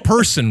emotional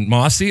person,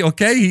 Mossy.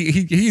 Okay,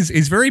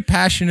 he's very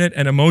passionate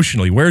and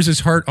emotional. He wears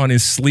his heart on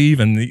his sleeve,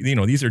 and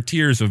these are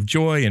tears of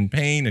joy and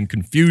pain and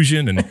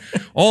confusion and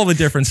all the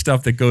different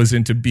stuff that goes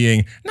into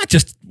being not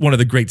just one of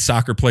the great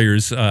soccer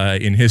players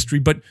in history,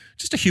 but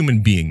just a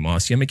human being,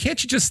 Mossy. I mean,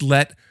 can't you just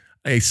let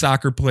a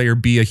soccer player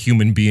be a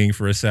human being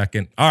for a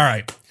second? All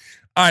right,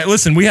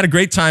 listen, we had a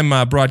great time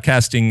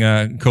broadcasting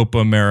Copa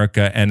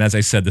America, and as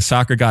I said, the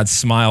soccer gods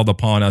smiled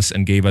upon us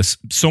and gave us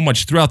so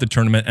much throughout the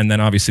tournament, and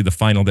then obviously the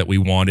final that we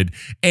wanted,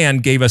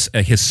 and gave us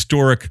a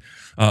historic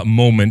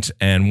moment,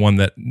 and one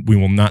that we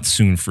will not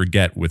soon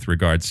forget with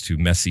regards to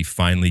Messi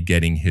finally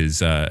getting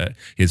his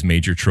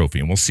major trophy.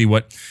 And we'll see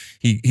what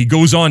he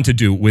goes on to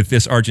do with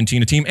this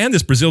Argentina team and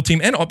this Brazil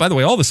team, and by the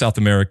way, all the South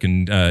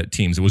American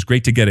teams. It was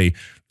great to get a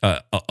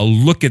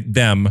look at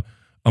them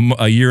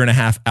a year and a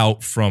half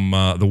out from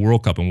the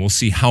World Cup, and we'll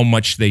see how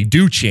much they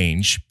do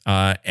change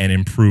and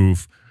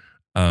improve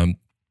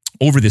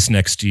over this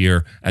next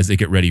year as they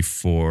get ready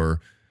for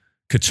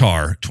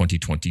Qatar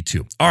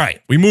 2022. All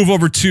right, we move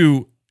over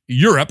to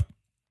Europe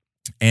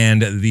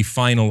and the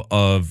final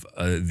of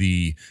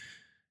the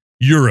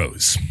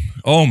Euros.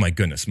 Oh my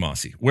goodness,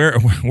 Mossy,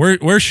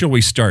 where shall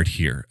we start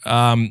here?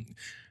 The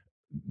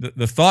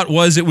thought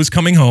was it was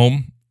coming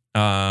home.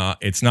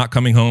 It's not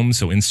coming home,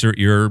 so insert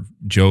your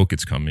joke.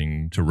 It's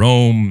coming to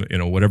Rome,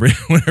 whatever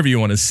you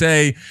want to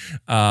say.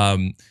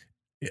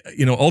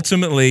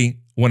 Ultimately,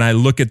 when I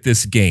look at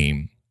this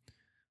game,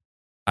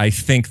 I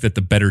think that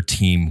the better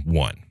team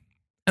won.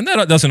 And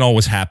that doesn't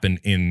always happen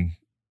in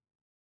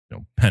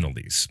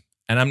penalties.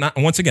 And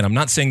I'm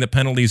not saying that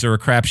penalties are a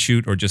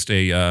crapshoot or just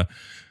a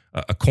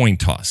coin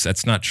toss.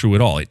 That's not true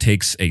at all. It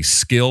takes a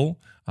skill.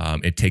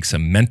 It takes a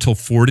mental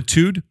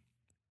fortitude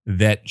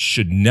that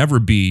should never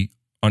be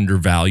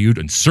undervalued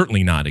and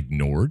certainly not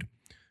ignored.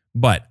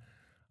 But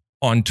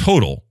on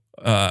total,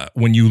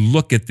 when you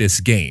look at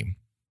this game,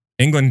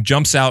 England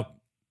jumps out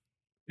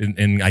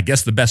in I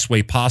guess the best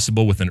way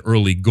possible with an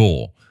early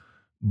goal.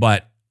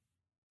 But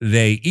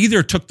they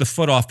either took the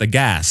foot off the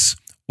gas,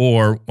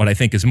 or what I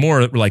think is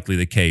more likely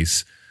the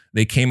case,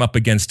 they came up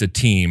against a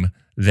team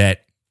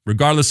that,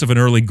 regardless of an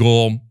early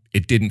goal,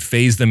 It didn't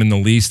faze them in the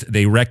least.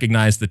 They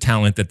recognized the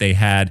talent that they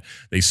had.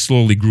 They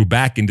slowly grew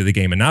back into the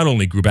game, and not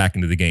only grew back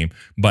into the game,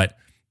 but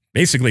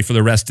basically for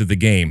the rest of the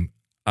game,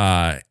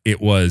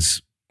 it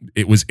was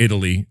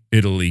Italy.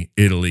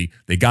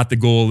 They got the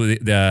goal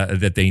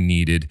that they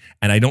needed,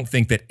 and I don't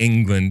think that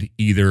England,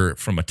 either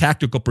from a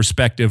tactical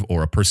perspective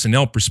or a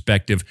personnel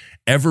perspective,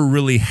 ever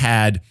really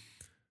had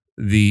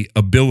the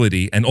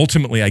ability and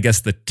ultimately, I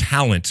guess, the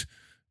talent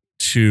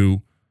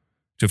to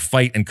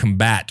fight and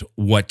combat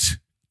what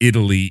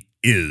Italy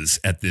is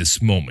at this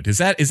moment. Is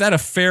that a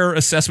fair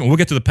assessment? We'll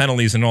get to the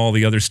penalties and all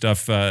the other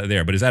stuff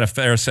there, but is that a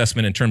fair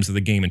assessment in terms of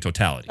the game in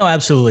totality? Oh,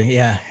 absolutely.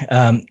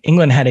 Yeah.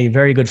 England had a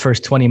very good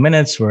first 20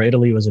 minutes where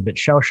Italy was a bit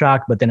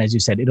shell-shocked, but then, as you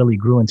said, Italy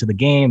grew into the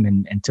game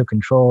and took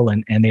control,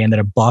 and they ended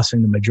up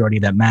bossing the majority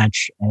of that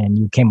match. And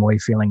you came away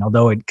feeling,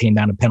 although it came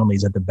down to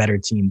penalties, that the better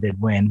team did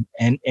win.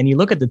 And you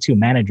look at the two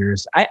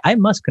managers, I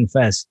must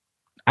confess,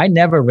 I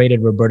never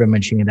rated Roberto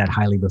Mancini that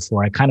highly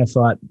before. I kind of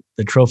thought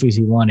the trophies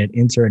he won at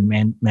Inter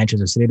and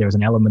Manchester City, there was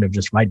an element of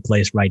just right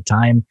place, right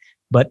time.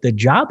 But the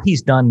job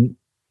he's done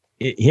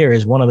here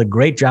is one of the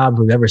great jobs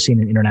we've ever seen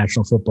in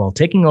international football.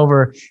 Taking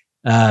over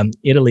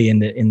Italy in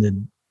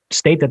the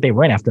state that they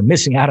were in after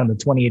missing out on the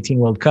 2018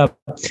 World Cup,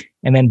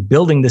 and then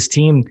building this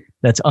team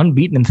that's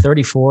unbeaten in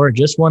 34,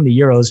 just won the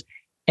Euros.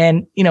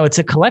 And, it's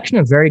a collection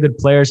of very good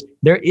players.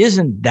 There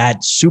isn't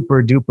that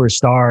super duper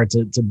star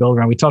to build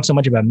around. We talk so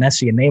much about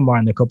Messi and Neymar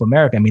in the Copa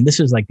America. I mean, this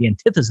is like the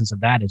antithesis of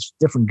that. It's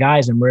different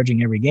guys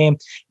emerging every game.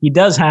 He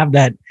does have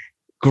that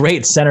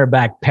great center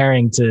back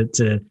pairing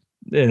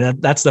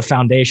that's the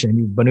foundation. I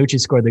mean, Bonucci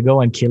scored the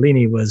goal and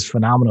Chiellini was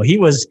phenomenal. He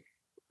was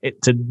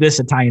to this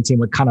Italian team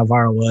what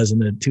Cannavaro was in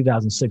the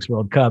 2006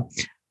 World Cup.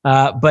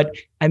 But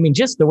I mean,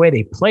 just the way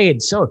they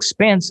played, so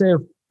expansive,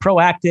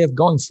 proactive,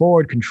 going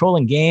forward,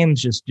 controlling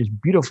games, just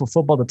beautiful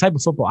football, the type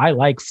of football I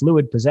like,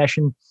 fluid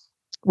possession,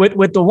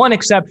 with the one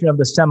exception of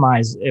the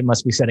semis, it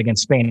must be said,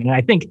 against Spain. And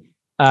I think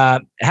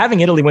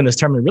having Italy win this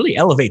tournament really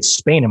elevates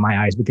Spain in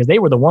my eyes, because they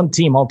were the one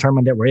team all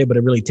tournament that were able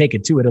to really take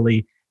it to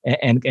Italy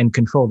and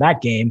control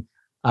that game.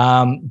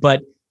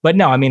 But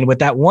no, I mean, with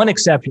that one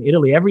exception,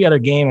 Italy, every other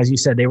game, as you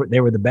said,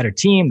 they were the better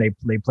team.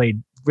 They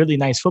played really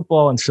nice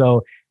football. And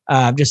so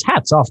just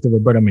hats off to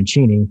Roberto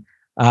Mancini.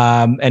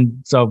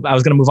 And so I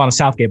was going to move on to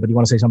Southgate, but do you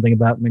want to say something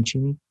about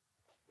Mancini?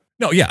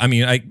 No, yeah. I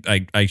mean,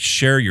 I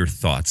share your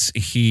thoughts.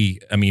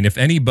 If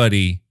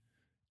anybody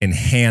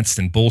enhanced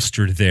and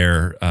bolstered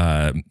their,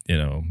 the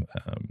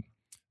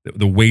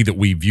way that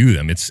we view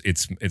them,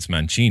 it's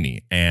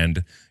Mancini.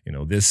 And,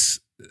 this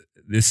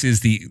is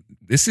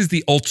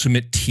the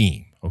ultimate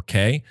team.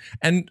 Okay.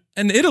 And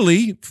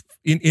Italy,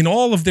 in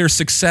all of their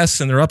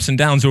success and their ups and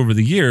downs over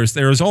the years,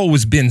 there has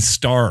always been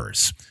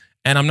stars.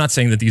 And I'm not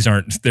saying that these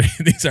aren't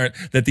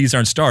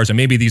stars, and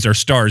maybe these are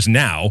stars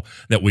now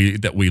that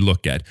we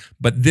look at.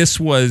 But this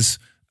was,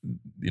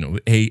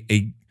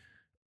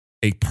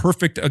 a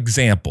perfect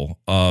example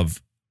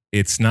of,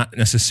 it's not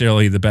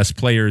necessarily the best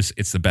players,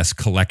 it's the best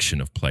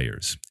collection of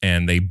players,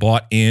 and they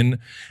bought in.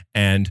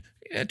 And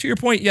to your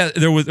point, yeah,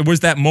 there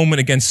was that moment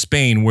against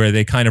Spain where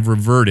they kind of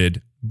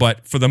reverted.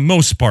 But for the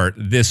most part,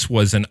 this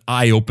was an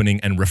eye-opening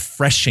and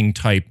refreshing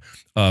type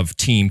of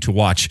team to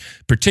watch,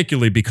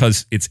 particularly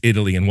because it's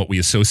Italy and what we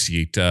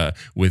associate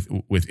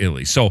with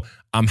Italy. So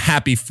I'm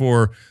happy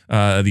for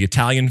the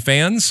Italian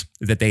fans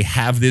that they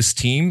have this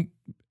team,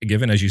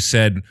 given, as you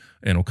said,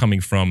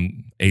 coming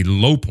from a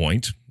low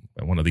point,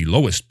 one of the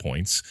lowest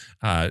points,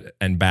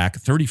 and back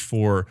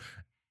 34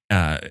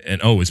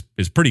 and 0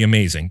 is pretty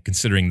amazing,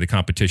 considering the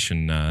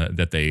competition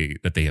that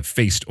they have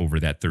faced over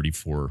that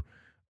 34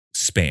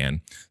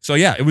 span. So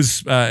yeah,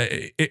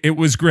 it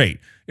was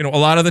great. A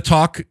lot of the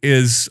talk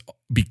is,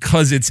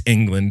 because it's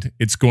England,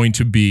 it's going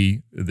to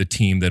be the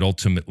team that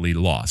ultimately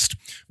lost.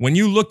 When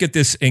you look at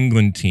this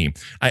England team,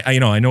 I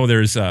know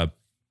there's the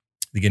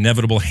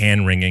inevitable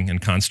hand-wringing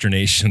and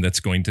consternation that's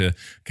going to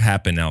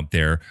happen out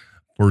there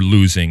for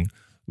losing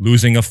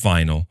a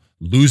final,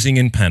 losing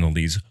in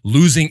penalties,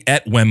 losing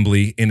at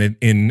Wembley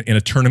in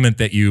a tournament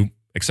that you,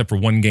 except for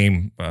one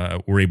game,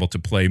 were able to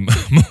play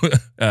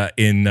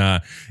in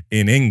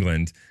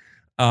England.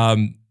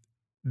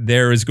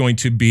 There is going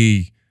to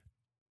be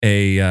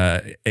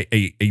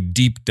a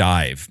deep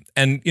dive,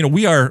 and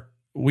we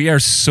are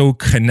so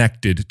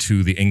connected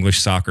to the English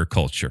soccer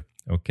culture,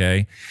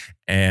 okay,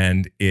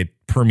 and it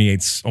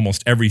permeates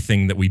almost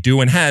everything that we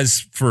do and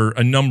has for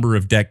a number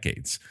of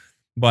decades.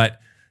 But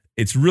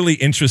it's really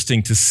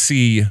interesting to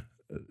see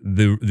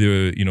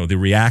the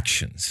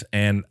reactions,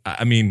 and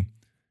I mean,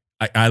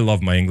 I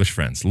love my English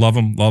friends, love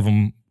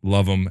them,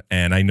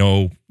 and I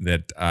know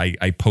that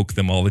I poke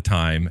them all the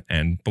time,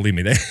 and believe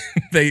me,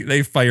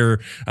 they fire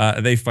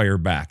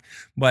back.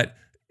 But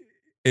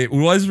it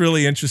was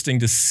really interesting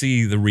to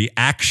see the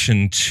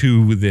reaction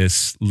to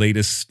this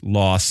latest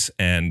loss,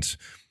 and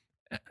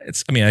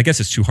I guess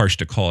it's too harsh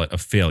to call it a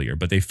failure,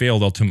 but they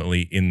failed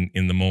ultimately in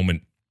the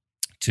moment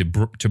to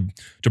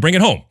bring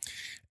it home.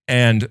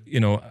 And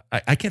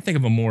I can't think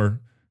of a more,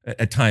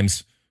 at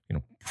times,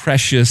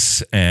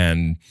 precious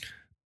and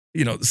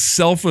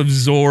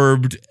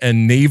self-absorbed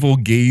and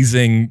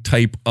navel-gazing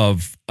type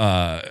of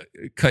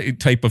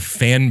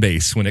fan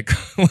base when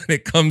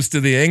it comes to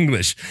the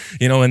English,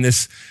 and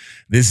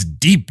this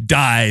deep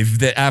dive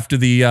that after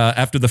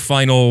the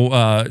final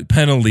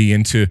penalty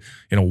into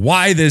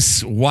why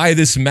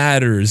this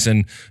matters,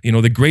 and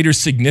the greater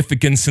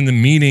significance and the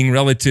meaning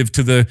relative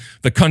to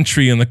the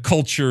country and the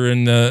culture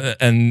and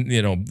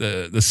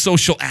the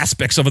social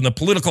aspects of it and the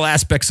political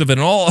aspects of it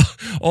and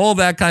all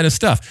that kind of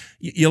stuff.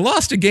 You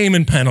lost a game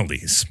in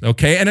penalties,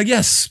 okay? And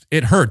yes,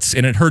 it hurts,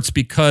 and it hurts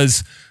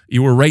because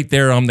you were right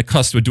there on the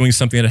cusp of doing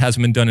something that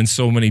hasn't been done in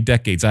so many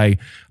decades. I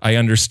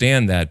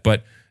understand that,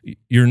 but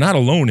you're not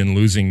alone in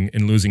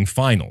losing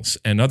finals,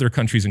 and other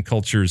countries and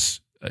cultures,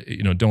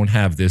 don't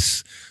have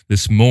this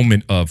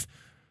moment of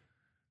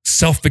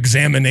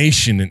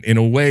self-examination in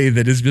a way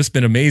that has just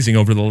been amazing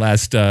over the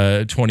last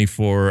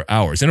 24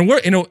 hours. And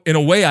in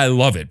a way, I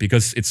love it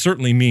because it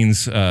certainly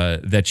means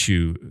that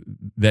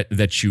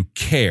you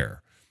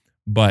care.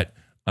 But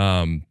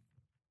and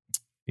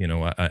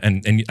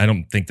I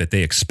don't think that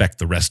they expect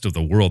the rest of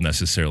the world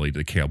necessarily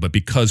to care. But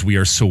because we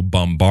are so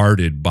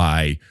bombarded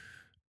by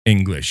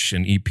English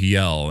and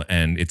EPL,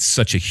 and it's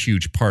such a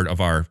huge part of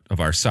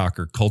our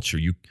soccer culture,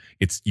 you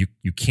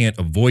can't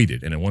avoid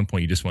it. And at one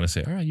point, you just want to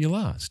say, "All right, you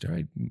lost. All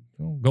right,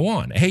 go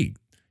on. Hey,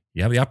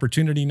 you have the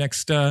opportunity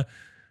next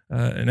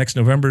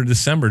November,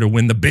 December to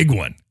win the big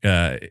one,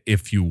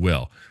 if you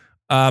will."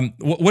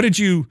 What did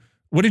you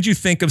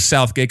think of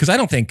Southgate? Because I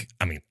don't think,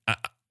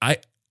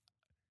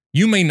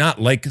 you may not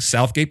like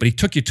Southgate, but he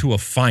took you to a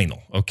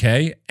final,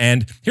 okay?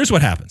 And here's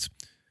what happens.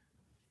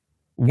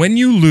 When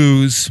you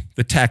lose,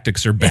 the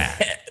tactics are bad.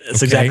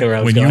 That's exactly where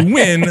I was going. going.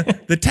 When you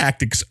win, the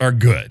tactics are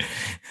good.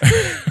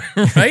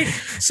 Right?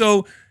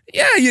 So,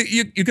 yeah,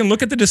 you can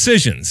look at the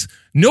decisions.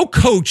 No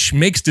coach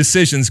makes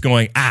decisions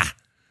going,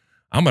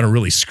 I'm going to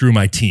really screw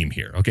my team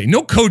here. Okay?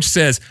 No coach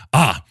says,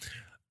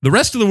 the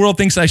rest of the world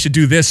thinks I should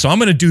do this, so I'm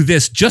going to do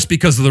this just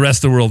because the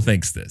rest of the world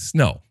thinks this.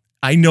 No.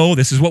 I know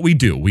this is what we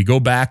do. We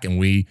go back and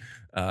we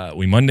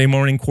Monday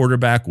morning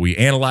quarterback. We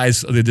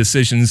analyze the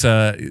decisions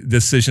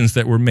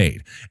that were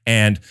made,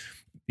 and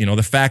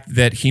the fact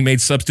that he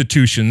made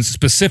substitutions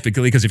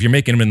specifically, because if you're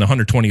making them in the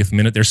 120th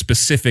minute, they're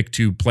specific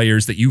to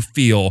players that you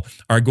feel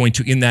are going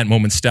to, in that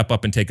moment, step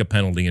up and take a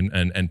penalty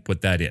and put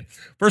that in.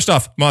 First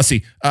off,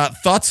 Messi,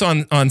 thoughts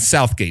on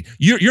Southgate?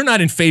 You're not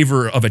in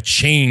favor of a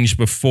change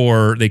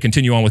before they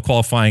continue on with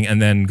qualifying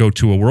and then go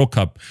to a World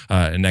Cup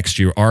next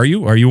year, are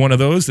you? Are you one of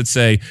those that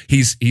say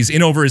he's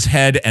in over his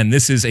head and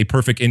this is a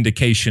perfect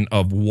indication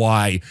of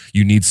why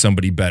you need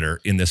somebody better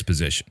in this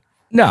position?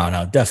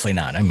 No, definitely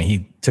not. I mean,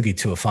 he took you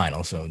to a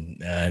final, so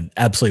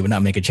absolutely would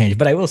not make a change.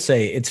 But I will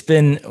say it's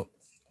been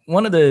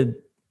one of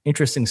the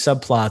interesting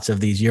subplots of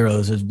these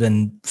Euros has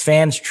been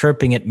fans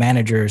chirping at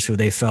managers who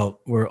they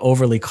felt were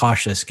overly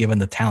cautious given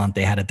the talent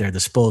they had at their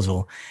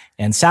disposal.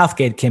 And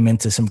Southgate came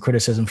into some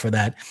criticism for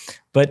that.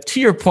 But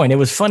to your point, it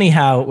was funny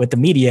how with the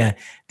media,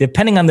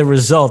 depending on the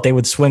result, they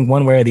would swing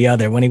one way or the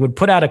other. When he would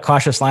put out a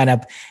cautious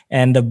lineup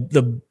and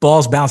the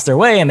balls bounced their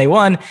way and they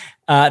won,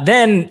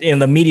 then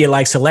the media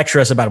likes to lecture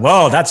us about,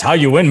 well, that's how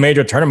you win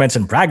major tournaments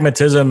and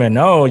pragmatism. And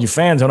you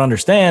fans don't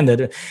understand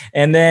it.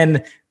 And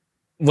then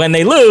when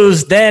they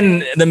lose,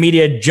 then the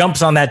media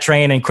jumps on that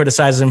train and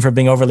criticizes him for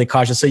being overly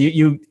cautious. So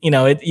you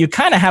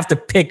kind of have to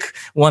pick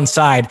one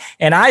side.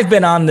 And I've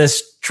been on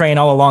this train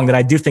all along that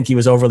I do think he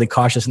was overly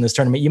cautious in this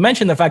tournament. You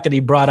mentioned the fact that he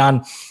brought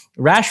on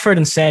Rashford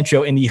and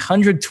Sancho in the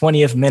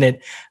 120th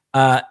minute,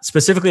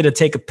 specifically to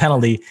take a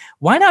penalty.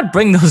 Why not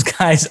bring those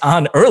guys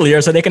on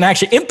earlier so they can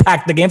actually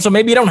impact the game? So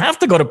maybe you don't have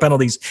to go to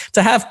penalties.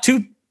 To have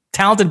two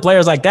talented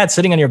players like that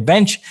sitting on your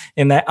bench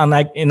in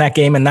that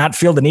game and not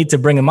feel the need to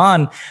bring him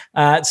on.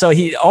 So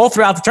he all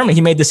throughout the tournament,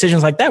 he made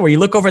decisions like that where you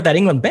look over at that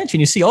England bench and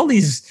you see all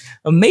these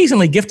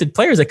amazingly gifted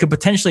players that could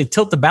potentially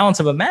tilt the balance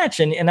of a match.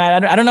 And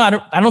I don't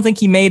know. I don't think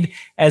he made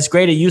as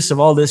great a use of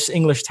all this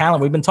English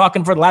talent. We've been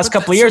talking for the last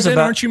couple of years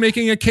about. Aren't you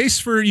making a case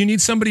for you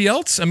need somebody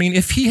else? I mean,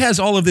 if he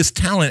has all of this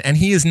talent and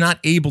he is not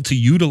able to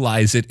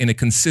utilize it in a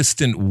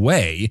consistent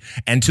way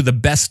and to the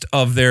best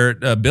of their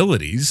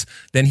abilities,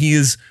 then he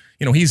is.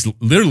 He's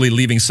literally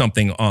leaving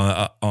something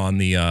on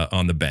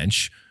the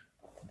bench.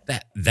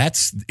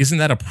 Isn't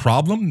that a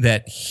problem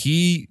that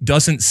he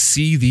doesn't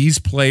see these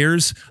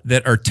players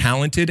that are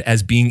talented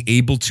as being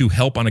able to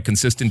help on a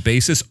consistent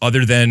basis,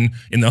 other than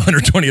in the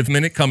 120th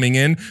minute coming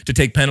in to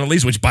take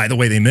penalties, which by the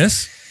way they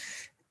miss?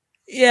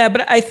 Yeah,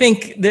 but I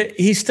think that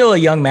he's still a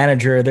young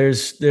manager.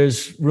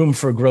 There's room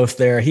for growth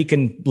there. He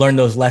can learn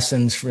those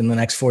lessons in the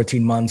next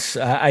 14 months.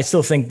 I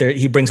still think that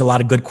he brings a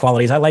lot of good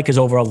qualities. I like his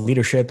overall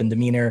leadership and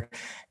demeanor.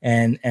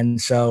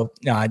 And so,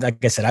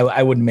 like I said,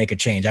 I wouldn't make a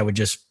change. I would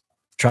just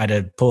try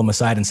to pull him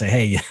aside and say,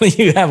 hey,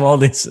 you have all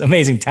this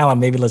amazing talent.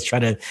 Maybe let's try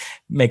to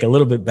make a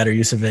little bit better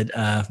use of it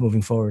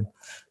moving forward.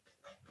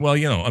 Well,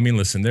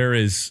 listen, there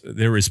is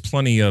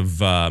plenty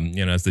of,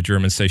 as the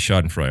Germans say,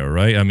 Schadenfreude,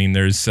 right? I mean,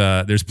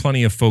 there's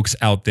plenty of folks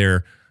out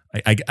there.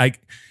 I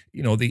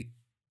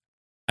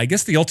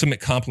guess the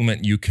ultimate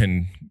compliment you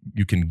can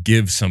can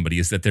give somebody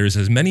is that there's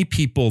as many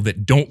people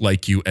that don't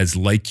like you as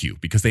like you,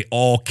 because they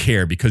all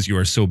care because you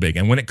are so big.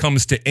 And when it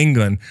comes to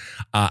England,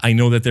 I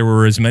know that there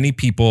were as many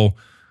people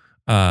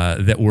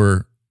that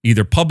were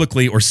either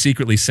publicly or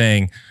secretly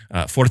saying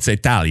Forza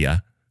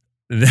Italia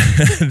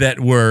that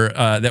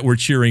were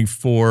cheering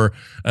for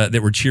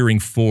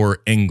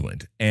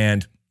England.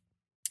 And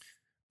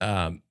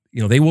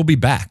they will be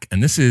back.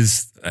 And this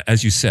is,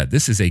 as you said,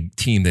 this is a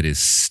team that is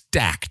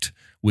stacked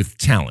with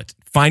talent.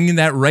 Finding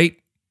that right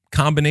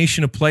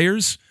combination of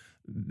players,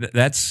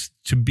 that's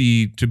to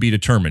be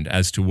determined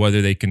as to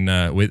whether they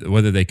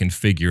can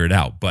figure it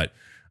out. But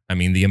I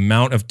mean, the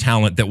amount of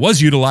talent that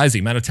was utilized, the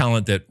amount of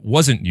talent that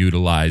wasn't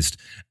utilized,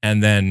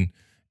 and then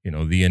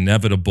the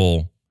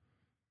inevitable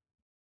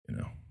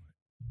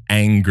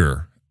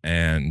anger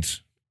and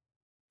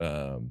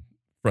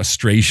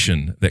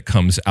frustration that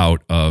comes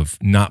out of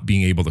not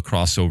being able to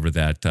cross over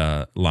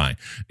that line.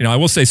 I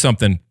will say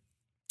something.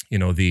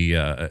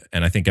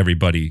 And I think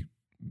everybody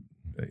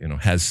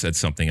has said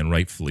something, and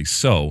rightfully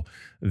so,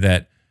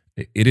 that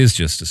it is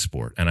just a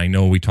sport. And I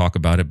know we talk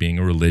about it being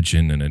a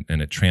religion,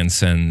 and it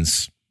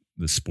transcends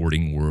the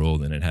sporting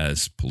world, and it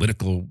has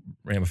political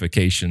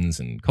ramifications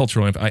and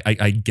cultural.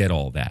 I get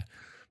all that,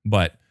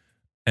 but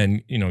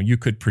you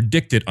could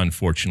predict it,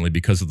 unfortunately,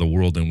 because of the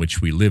world in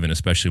which we live in,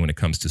 especially when it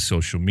comes to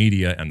social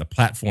media and the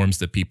platforms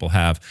that people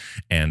have,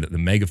 and the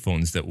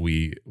megaphones that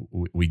we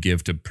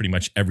give to pretty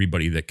much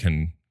everybody that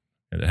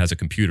has a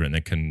computer and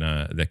that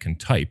can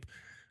type.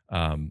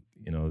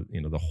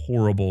 The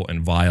horrible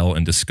and vile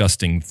and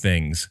disgusting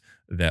things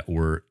that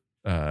were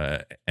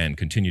and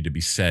continue to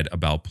be said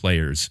about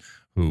players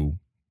who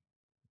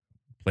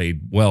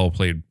played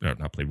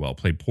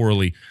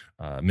poorly,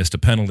 missed a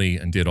penalty,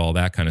 and did all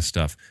that kind of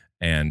stuff.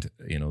 And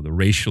the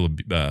racial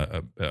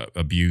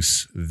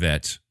abuse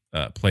that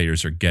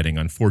players are getting,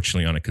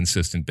 unfortunately, on a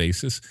consistent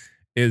basis,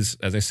 is,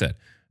 as I said,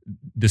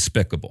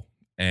 despicable.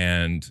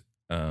 And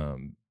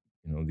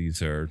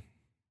these are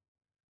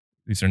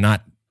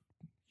not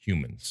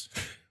humans.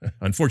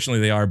 Unfortunately,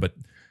 they are, but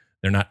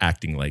they're not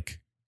acting like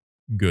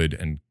good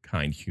and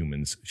kind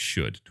humans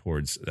should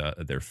towards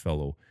their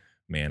fellow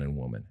man and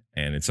woman.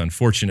 And it's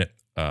unfortunate,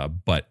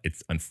 but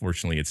it's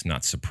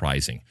not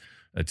surprising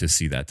to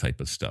see that type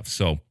of stuff.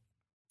 So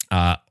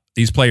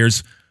these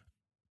players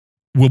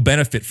will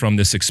benefit from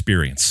this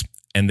experience,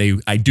 and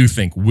I do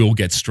think, will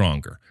get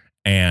stronger.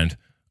 And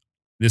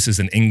this is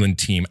an England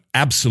team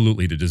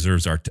absolutely that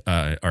deserves our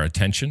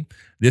attention.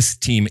 This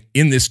team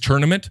in this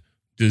tournament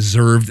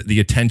deserved the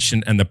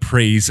attention and the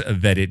praise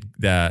that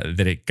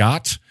it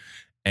got.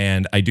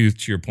 And I do,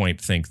 to your point,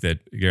 think that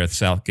Gareth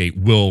Southgate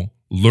will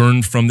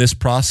learn from this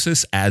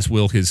process, as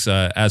will his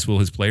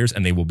players,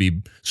 and they will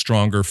be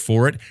stronger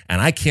for it. And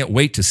I can't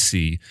wait to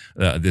see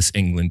this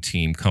England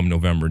team come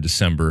November,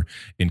 December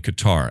in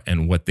Qatar,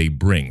 and what they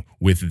bring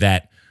with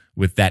that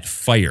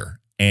fire,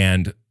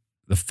 and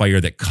the fire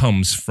that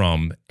comes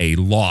from a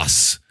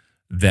loss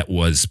that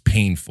was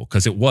painful,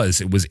 because it was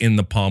in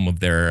the palm of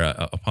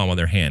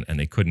their hand, and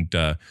they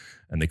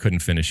couldn't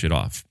finish it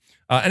off.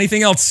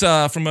 Anything else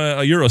from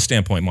a Euro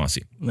standpoint,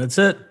 Mossy? That's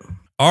it.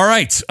 All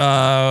right,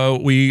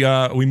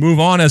 we move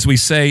on, as we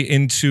say,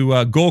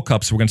 into Gold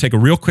Cup. So we're going to take a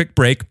real quick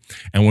break,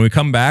 and when we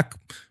come back,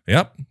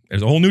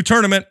 there's a whole new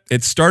tournament.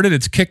 It started,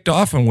 it's kicked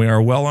off, and we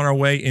are well on our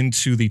way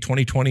into the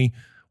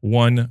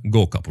 2021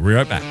 Gold Cup. We'll be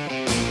right back.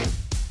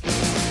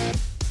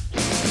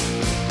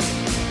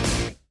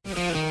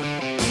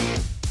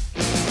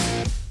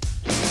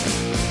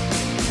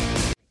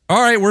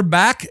 All right, we're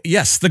back.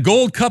 Yes, the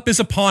Gold Cup is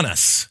upon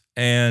us.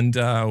 And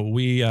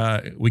we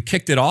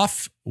kicked it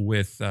off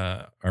with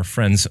our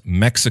friends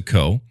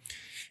Mexico,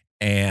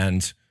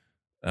 and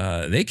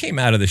they came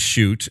out of the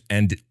chute,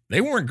 and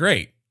they weren't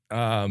great.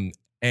 And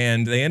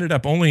they ended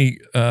up only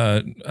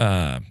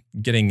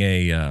getting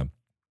a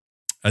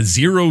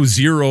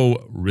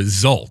 0-0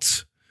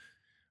 result.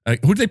 Who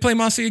did they play,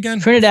 Mossy, again?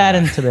 Trinidad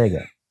and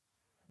Tobago.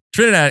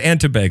 Trinidad and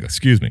Tobago,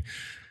 excuse me.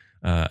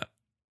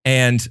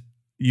 And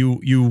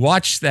you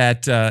watch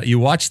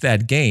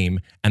that game,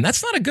 and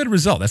that's not a good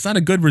result. That's not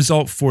a good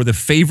result for the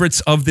favorites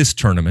of this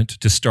tournament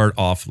to start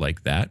off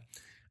like that.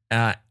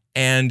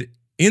 And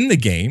in the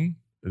game,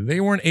 they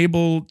weren't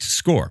able to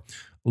score.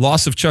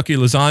 Loss of Chucky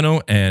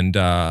Lozano, and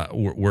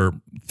we're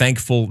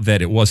thankful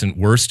that it wasn't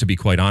worse, to be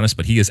quite honest,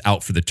 but he is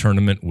out for the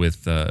tournament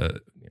with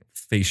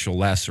facial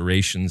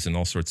lacerations and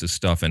all sorts of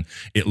stuff, and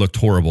it looked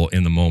horrible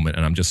in the moment,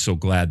 and I'm just so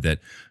glad that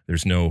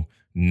there's no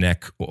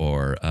neck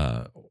or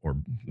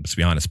let's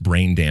be honest,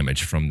 brain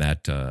damage from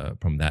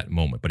that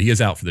moment. But he is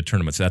out for the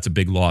tournament, so that's a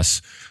big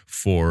loss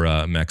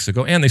for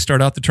Mexico. And they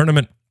start out the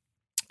tournament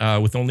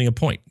with only a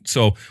point.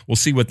 So we'll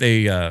see what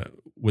they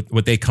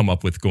come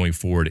up with going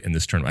forward in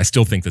this tournament. I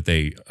still think that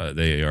they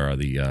are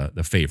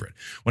the favorite.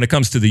 When it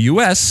comes to the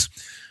U.S.,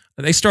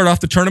 they start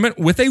off the tournament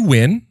with a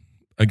win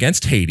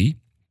against Haiti.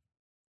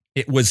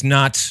 It was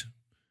not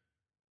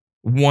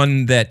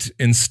one that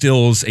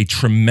instills a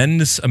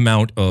tremendous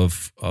amount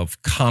of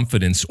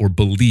confidence or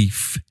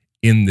belief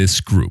in this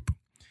group.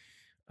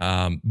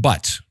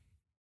 But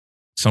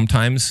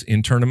sometimes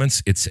in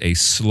tournaments, it's a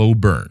slow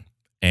burn.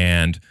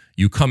 And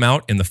you come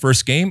out in the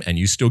first game and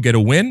you still get a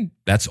win.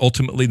 That's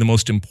ultimately the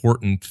most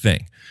important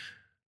thing.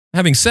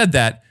 Having said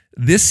that,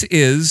 this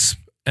is,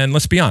 and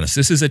let's be honest,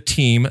 this is a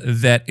team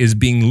that is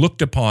being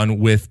looked upon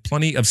with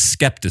plenty of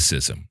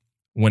skepticism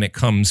when it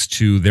comes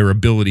to their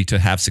ability to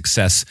have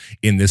success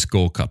in this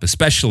Gold Cup,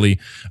 especially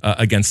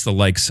against the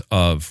likes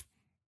of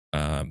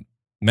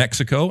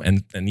Mexico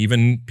and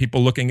even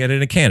people looking at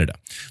it in Canada.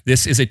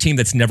 This is a team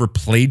that's never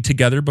played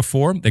together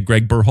before that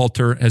Greg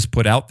Berhalter has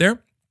put out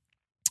there.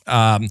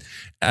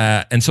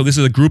 And so this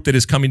is a group that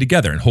is coming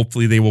together, and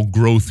hopefully they will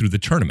grow through the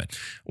tournament.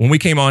 When we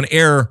came on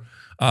air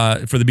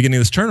for the beginning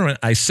of this tournament,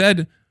 I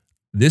said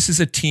this is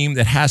a team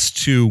that has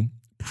to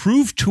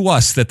prove to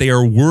us that they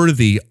are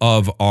worthy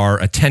of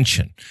our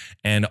attention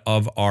and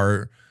of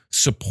our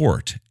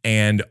support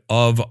and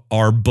of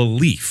our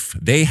belief.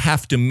 They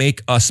have to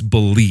make us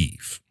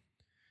believe.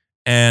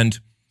 And,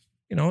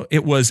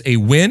 it was a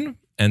win,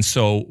 and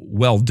so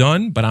well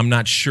done, but I'm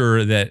not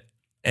sure that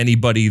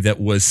anybody that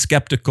was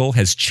skeptical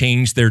has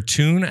changed their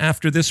tune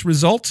after this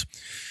result.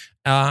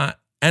 And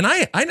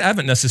I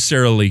haven't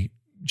necessarily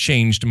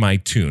changed my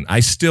tune. I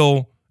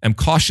still am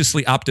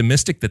cautiously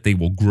optimistic that they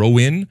will grow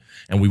in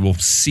and we will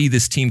see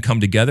this team come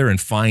together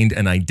and find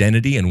an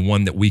identity and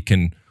one that we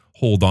can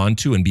hold on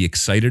to and be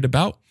excited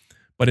about.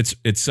 But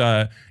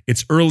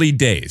it's early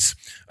days.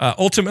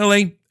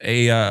 Ultimately,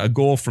 a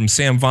goal from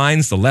Sam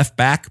Vines, the left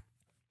back,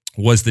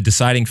 was the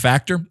deciding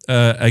factor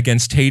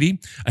against Haiti.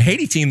 A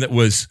Haiti team that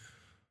was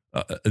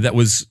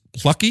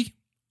plucky,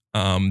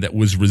 that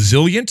was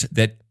resilient,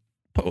 that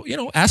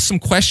asked some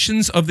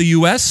questions of the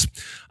U.S.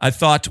 I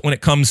thought when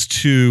it comes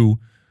to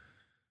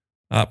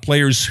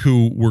players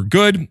who were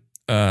good,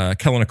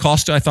 Kellen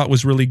Acosta I thought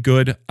was really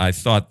good. I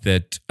thought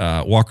that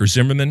Walker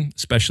Zimmerman,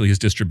 especially his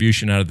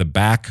distribution out of the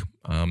back,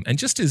 and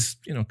just his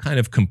kind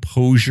of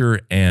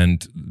composure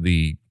and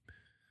the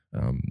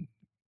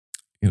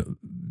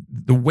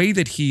way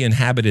that he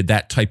inhabited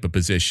that type of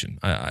position,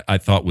 I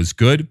thought was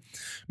good.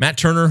 Matt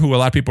Turner, who a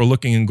lot of people are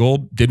looking in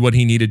goal, did what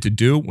he needed to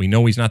do. We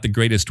know he's not the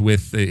greatest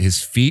with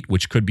his feet,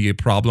 which could be a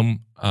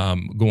problem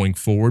going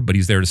forward, but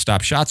he's there to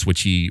stop shots,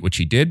 which he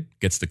did,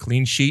 gets the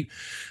clean sheet.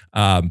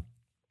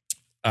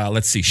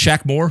 Let's see,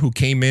 Shaq Moore, who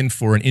came in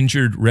for an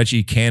injured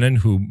Reggie Cannon,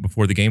 who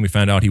before the game we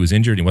found out he was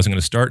injured. He wasn't going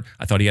to start.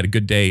 I thought he had a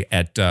good day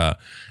at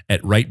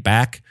right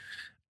back.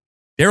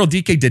 Daryl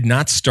Dike did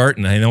not start,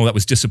 and I know that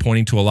was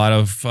disappointing to a lot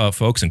of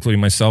folks, including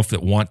myself,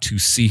 that want to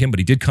see him, but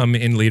he did come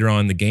in later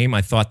on in the game.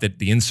 I thought that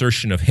the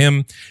insertion of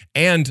him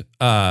and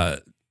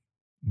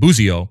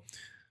Buzio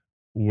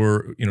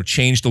were,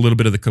 changed a little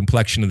bit of the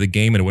complexion of the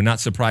game, and it would not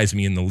surprise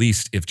me in the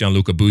least if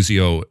Gianluca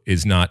Buzio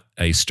is not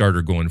a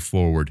starter going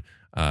forward,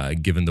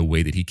 given the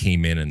way that he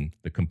came in and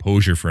the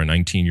composure for a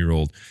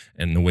 19-year-old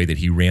and the way that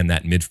he ran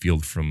that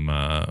midfield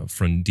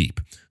from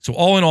deep. So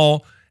all in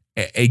all,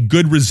 a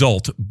good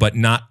result, but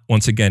not,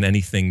 once again,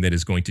 anything that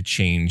is going to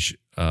change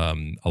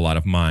a lot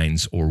of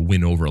minds or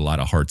win over a lot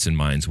of hearts and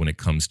minds when it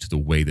comes to the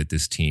way that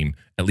this team,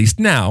 at least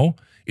now,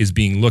 is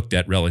being looked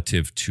at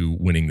relative to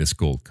winning this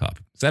Gold Cup.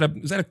 Is that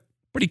a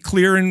pretty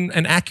clear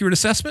and accurate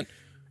assessment?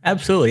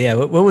 Absolutely, yeah.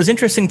 What was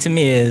interesting to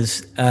me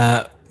is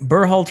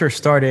Berhalter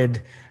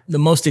started the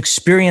most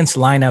experienced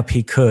lineup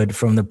he could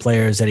from the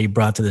players that he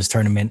brought to this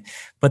tournament.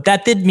 But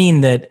that did mean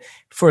that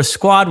for a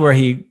squad where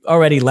he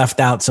already left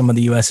out some of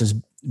the U.S.'s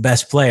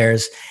best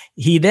players,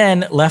 he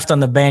then left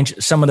on the bench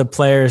some of the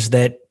players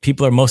that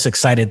people are most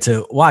excited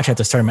to watch at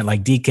this tournament,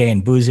 like DK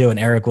and Buzio and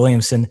Eric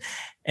Williamson.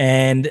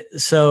 And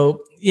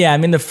so, yeah, I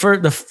mean, the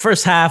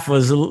first half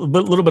was a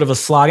little bit of a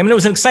slog. I mean, it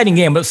was an exciting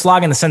game, but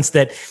slog in the sense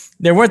that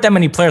there weren't that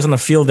many players on the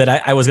field that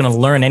I was going to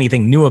learn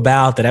anything new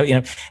about.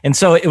 And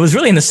so it was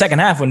really in the second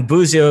half when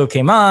Buzio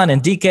came on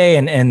and DK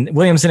and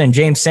Williamson and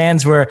James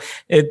Sands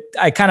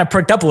I kind of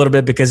perked up a little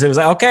bit because it was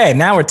like, okay,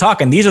 now we're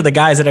talking. These are the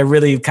guys that I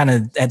really kind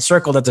of had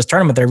circled at this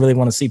tournament that I really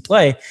want to see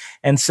play.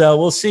 And so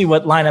we'll see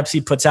what lineups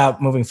he puts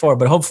out moving forward,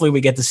 but hopefully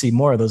we get to see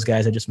more of those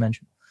guys I just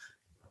mentioned.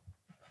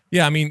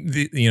 Yeah, I mean,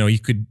 you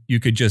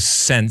could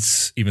just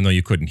sense, even though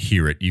you couldn't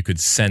hear it, you could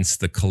sense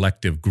the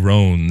collective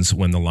groans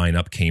when the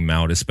lineup came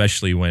out,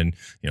 especially when,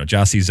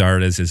 Jossie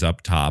Zardes is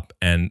up top.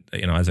 And,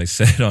 as I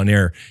said on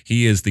air,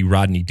 he is the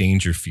Rodney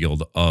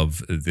Dangerfield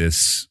of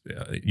this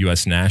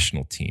U.S.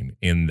 national team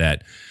in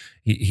that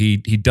he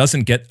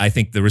doesn't get, I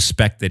think, the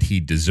respect that he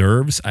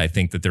deserves. I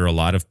think that there are a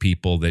lot of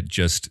people that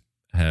just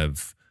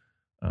have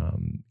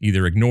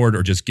either ignored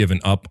or just given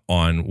up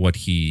on what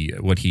he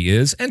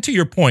is. And to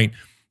your point,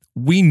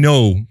 we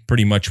know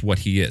pretty much what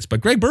he is, but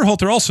Greg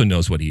Berhalter also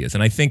knows what he is.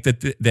 And I think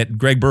that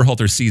Greg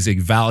Berhalter sees a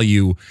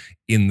value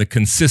in the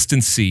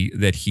consistency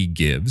that he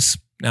gives.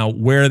 Now,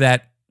 where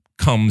that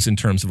comes in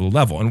terms of the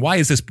level. And why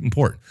is this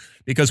important?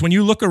 Because when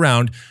you look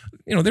around,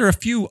 there are a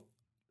few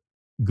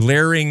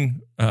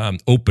glaring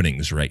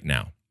openings right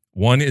now.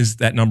 One is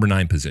that number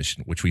 9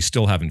 position, which we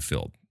still haven't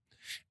filled.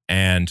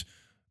 And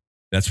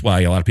that's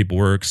why a lot of people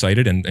were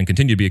excited and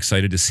continue to be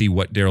excited to see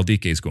what Daryl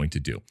Dike is going to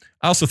do.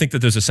 I also think that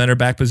there's a center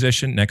back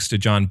position next to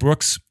John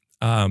Brooks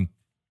and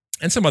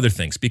some other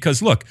things.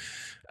 Because, look,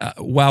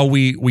 while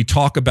we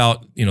talk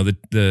about,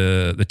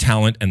 the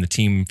talent and the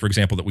team, for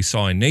example, that we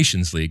saw in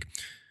Nations League,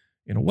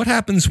 what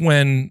happens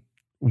when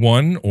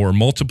one or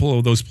multiple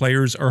of those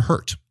players are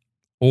hurt?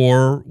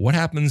 Or what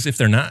happens if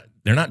they're not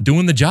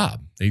doing the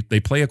job? They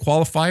play a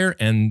qualifier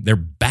and they're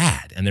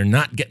bad and they're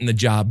not getting the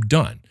job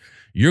done.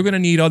 You're going to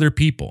need other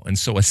people. And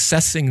so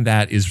assessing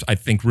that is, I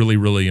think, really,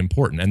 really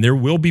important. And there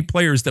will be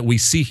players that we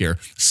see here,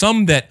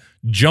 some that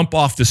jump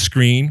off the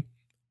screen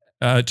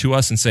to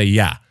us and say,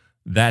 yeah,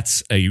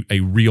 that's a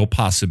real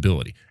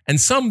possibility. And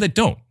some that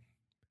don't,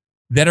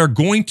 that are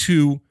going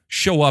to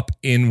show up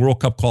in World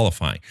Cup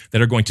qualifying,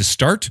 that are going to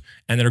start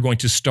and that are going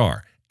to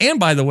star. And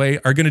by the way,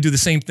 are going to do the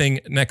same thing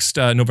next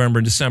November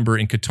and December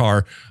in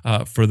Qatar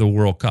for the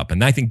World Cup.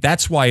 And I think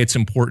that's why it's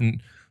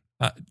important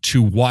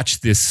to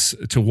watch this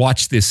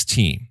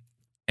team.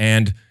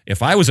 And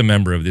if I was a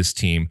member of this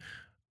team,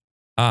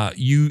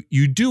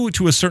 you do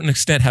to a certain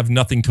extent have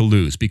nothing to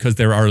lose because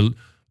there are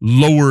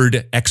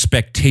lowered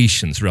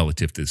expectations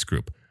relative to this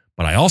group.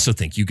 But I also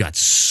think you got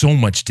so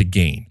much to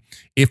gain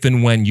if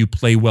and when you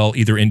play well,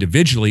 either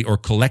individually or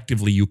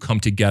collectively, you come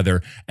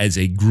together as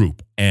a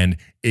group and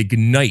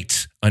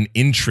ignite an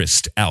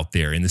interest out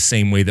there in the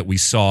same way that we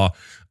saw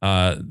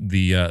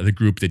the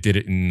group that did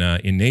it in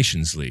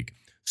Nations League.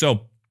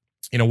 So,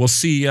 we'll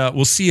see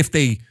if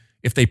they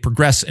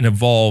progress and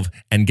evolve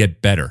and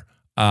get better.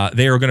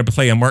 They are going to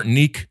play a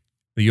Martinique.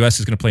 The U.S.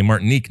 is going to play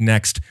Martinique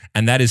next,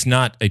 and that is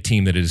not a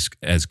team that is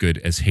as good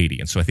as Haiti.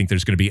 And so I think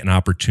there's going to be an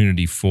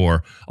opportunity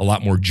for a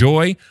lot more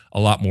joy, a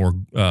lot more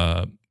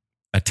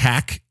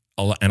attack,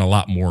 and a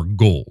lot more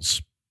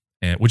goals,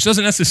 and which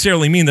doesn't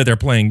necessarily mean that they're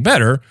playing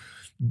better,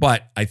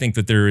 but I think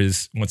that there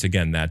is, once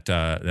again, that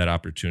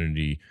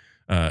opportunity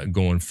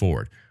going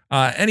forward.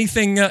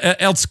 Anything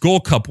else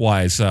Gold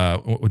Cup-wise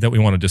that we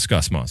want to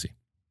discuss, Mossy?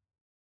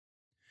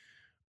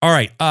 All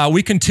right,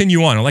 we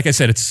continue on. Like I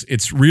said,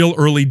 it's real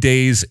early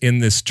days in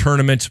this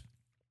tournament.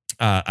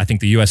 I think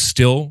the U.S.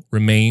 still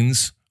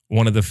remains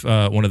one of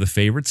the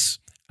favorites.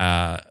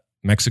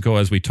 Mexico,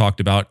 as we talked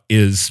about,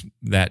 is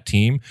that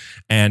team,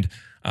 and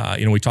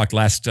we talked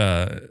last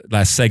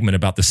segment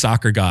about the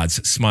soccer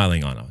gods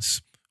smiling on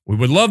us. We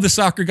would love the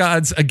soccer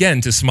gods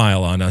again to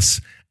smile on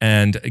us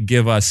and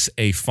give us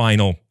a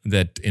final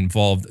that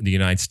involved the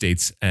United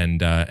States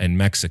and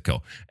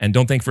Mexico. And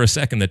don't think for a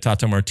second that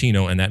Tata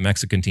Martino and that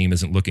Mexican team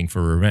isn't looking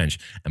for revenge.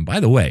 And by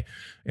the way,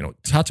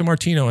 Tata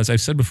Martino, as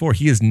I've said before,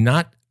 he is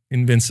not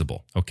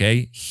invincible,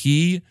 okay?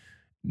 He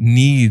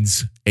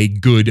needs a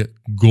good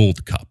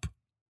Gold Cup,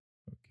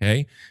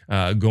 okay?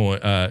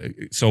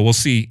 So we'll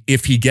see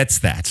if he gets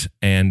that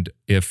and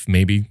if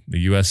maybe the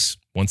U.S.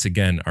 once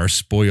again are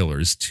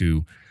spoilers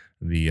to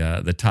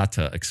the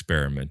Tata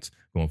experiment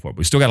going forward.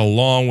 We still got a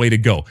long way to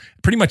go.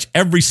 Pretty much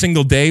every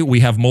single day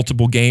we have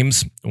multiple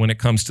games when it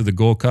comes to the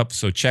Gold Cup.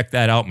 So check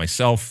that out.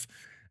 Myself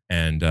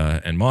and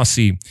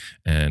Mossy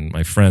and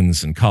my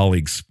friends and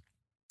colleagues,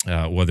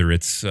 whether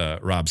it's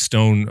Rob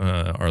Stone,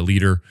 our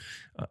leader,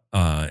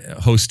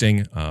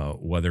 hosting,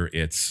 whether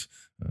it's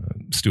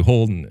Stu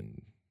Holden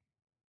and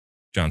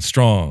John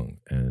Strong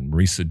and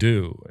Marisa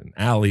Dew and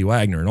Ali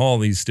Wagner and all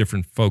these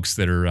different folks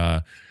that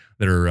are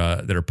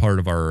part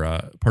of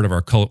our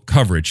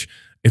coverage.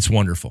 It's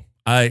wonderful.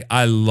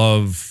 I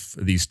love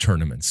these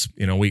tournaments.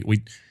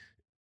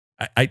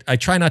 I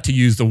try not to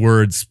use the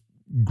words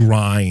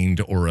grind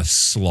or a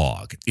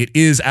slog. It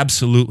is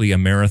absolutely a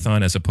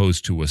marathon as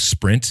opposed to a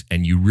sprint,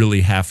 and you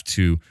really have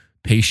to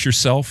pace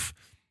yourself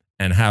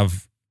and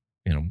have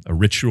a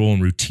ritual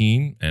and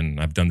routine. And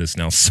I've done this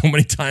now so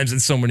many times in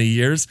so many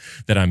years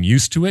that I'm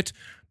used to it.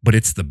 But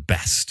it's the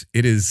best.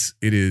 It is.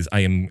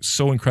 I am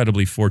so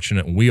incredibly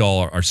fortunate, and we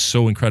all are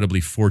so incredibly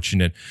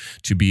fortunate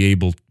to be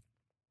able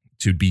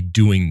to be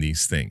doing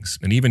these things.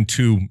 And even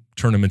 2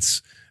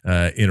 tournaments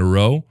in a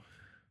row,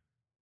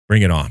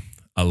 bring it on.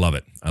 I love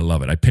it.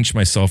 I pinch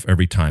myself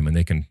every time, and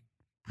they can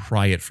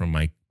pry it from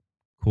my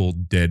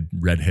cold, dead,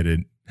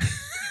 redheaded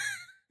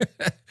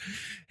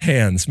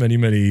hands many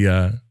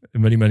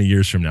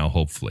years from now,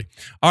 hopefully.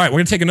 All right, we're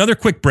going to take another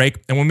quick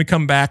break, and when we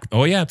come back,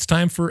 it's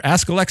time for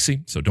Ask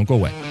Alexi, so don't go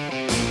away.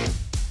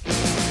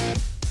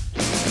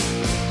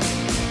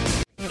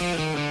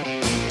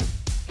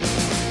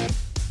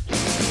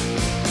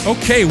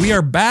 Okay, we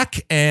are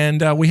back,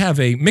 and we have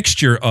a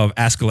mixture of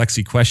Ask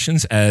Alexi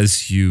questions.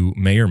 As you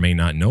may or may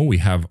not know, we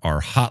have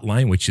our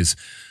hotline, which is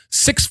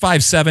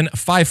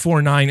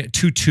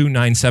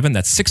 657-549-2297.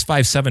 That's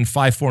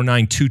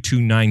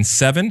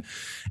 657-549-2297.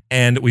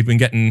 And we've been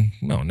getting,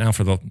 now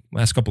for the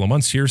last couple of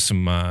months here,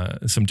 some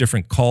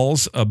different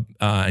calls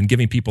and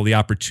giving people the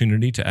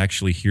opportunity to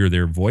actually hear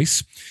their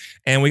voice.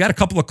 And we got a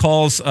couple of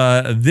calls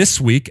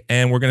this week,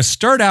 and we're going to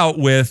start out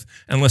with,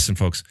 and listen,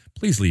 folks,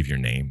 please leave your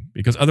name,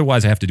 because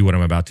otherwise I have to do what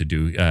I'm about to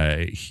do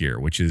here,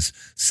 which is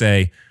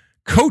say,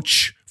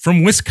 Coach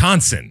from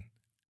Wisconsin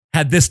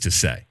had this to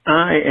say.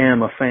 I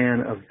am a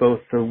fan of both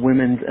the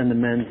women's and the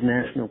men's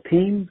national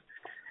team,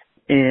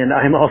 and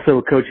I'm also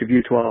a coach of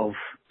U12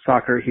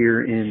 soccer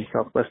here in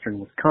southwestern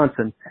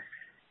Wisconsin.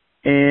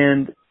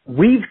 And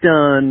we've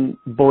done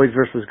boys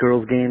versus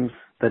girls games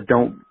that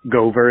don't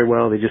go very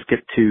well. They just get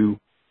too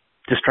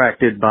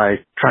distracted by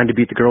trying to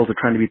beat the girls or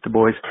trying to beat the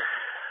boys.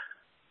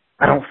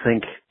 I don't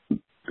think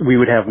we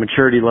would have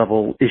maturity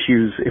level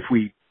issues if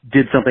we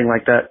did something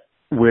like that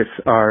with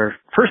our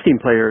first team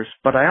players,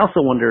 but I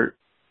also wonder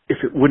if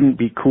it wouldn't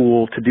be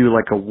cool to do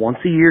like a once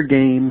a year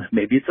game.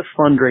 Maybe it's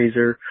a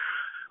fundraiser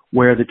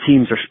where the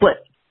teams are split.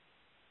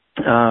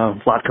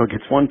 Vlatko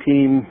gets one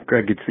team,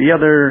 Greg gets the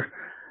other.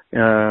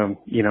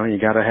 You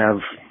got to have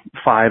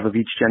 5 of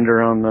each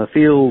gender on the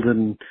field,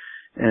 and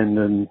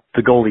then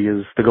the goalie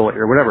is the goalie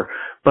or whatever.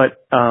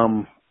 But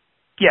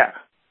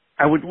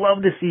I would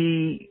love to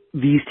see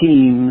these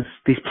teams,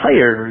 these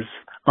players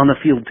on the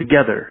field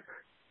together.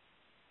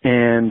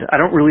 And I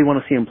don't really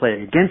want to see them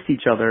play against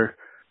each other.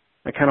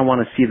 I kind of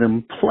want to see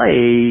them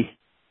play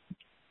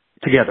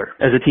together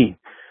as a team.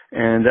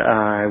 And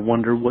I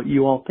wonder what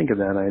you all think of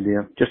that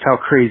idea. Just how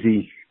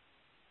crazy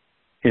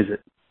is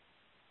it?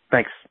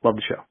 Thanks. Love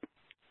the show.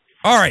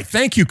 All right.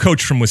 Thank you,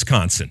 Coach from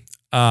Wisconsin.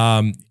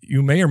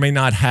 You may or may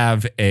not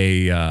have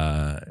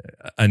a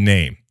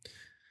name.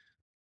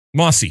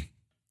 Mossy,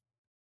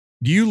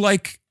 do you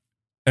like,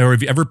 or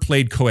have you ever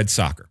played co-ed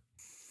soccer?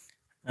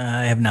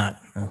 I have not.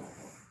 No.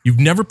 You've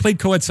never played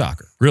co-ed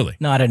soccer, really?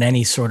 Not at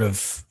any sort of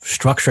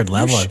structured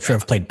level. I'm sure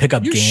I've played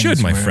pickup games. You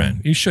should, my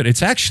friend. You should.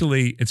 It's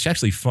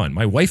actually fun.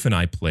 My wife and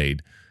I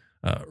played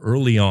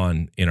early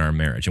on in our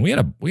marriage, and we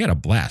had a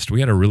blast. We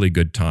had a really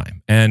good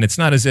time. And it's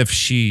not as if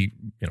she,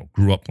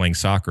 grew up playing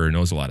soccer or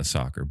knows a lot of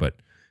soccer, but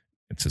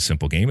it's a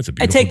simple game. It's a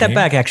beautiful game. I take that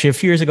back. Actually, a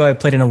few years ago, I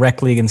played in a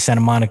rec league in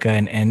Santa Monica,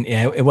 and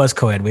it was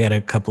co-ed. We had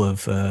a couple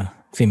of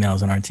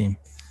females on our team.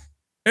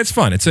 It's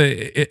fun. It's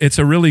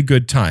a really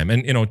good time.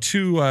 And,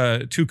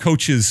 to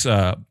Coach's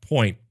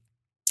point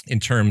in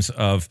terms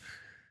of,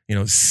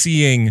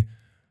 seeing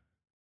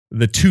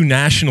the two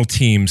national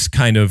teams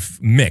kind of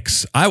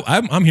mix,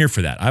 I'm here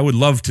for that. I would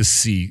love to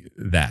see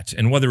that.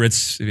 And whether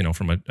it's,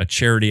 from a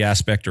charity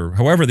aspect or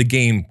however the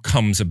game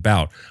comes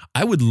about,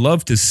 I would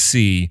love to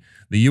see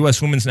the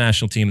U.S. women's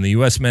national team and the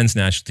U.S. men's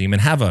national team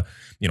and have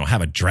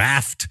a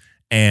draft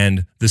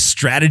and the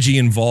strategy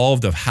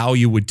involved of how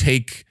you would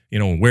take,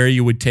 where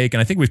you would take.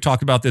 And I think we've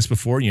talked about this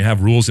before. You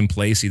have rules in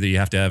place. Either you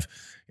have to have,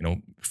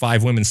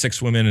 5 women,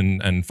 6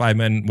 women, and 5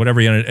 men,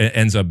 whatever it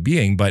ends up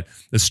being. But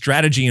the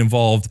strategy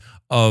involved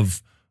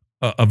of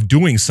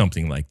doing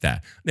something like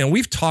that. Now,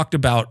 we've talked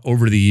about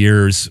over the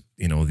years,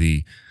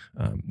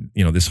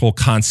 this whole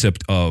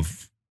concept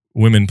of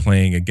women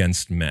playing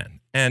against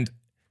men. And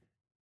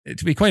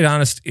to be quite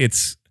honest,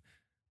 it's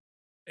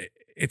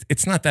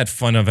not that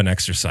fun of an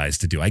exercise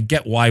to do. I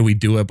get why we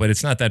do it, but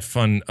it's not that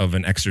fun of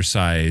an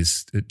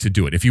exercise to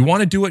do it. If you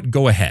want to do it,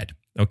 go ahead.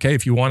 Okay.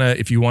 If you want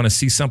to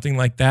see something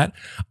like that,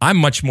 I'm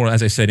much more,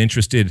 as I said,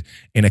 interested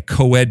in a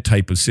co-ed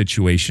type of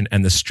situation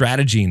and the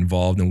strategy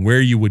involved and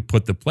where you would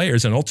put the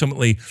players and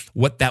ultimately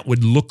what that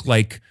would look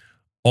like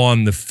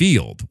on the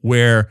field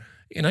where,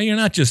 you're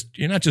not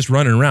just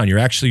running around, you're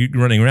actually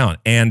running around.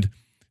 And,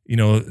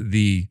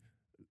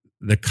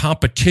 the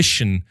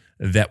competition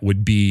that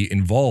would be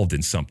involved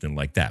in something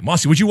like that.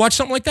 Mossy, would you watch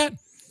something like that?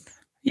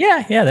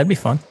 Yeah, that'd be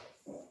fun.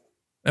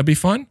 That'd be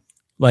fun?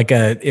 Like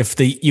if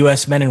the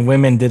U.S. men and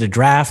women did a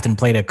draft and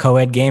played a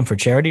co-ed game for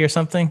charity or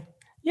something.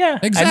 Yeah,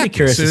 exactly. I'd be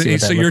curious to see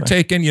what that you're like.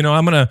 taking,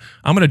 I'm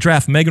gonna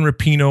draft Megan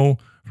Rapinoe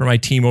for my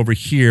team over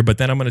here, but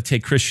then I'm going to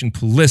take Christian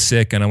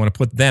Pulisic and I want to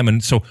put them.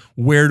 And so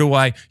where do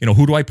I,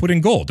 who do I put in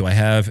goal? Do I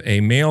have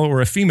a male or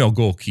a female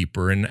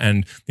goalkeeper?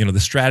 And the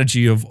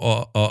strategy of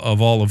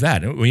all of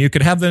that. You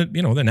could have the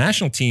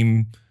national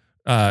team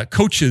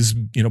coaches,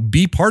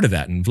 be part of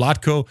that. And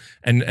Vlatko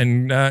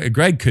and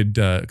Greg could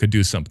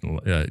do something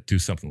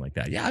like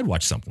that. Yeah, I'd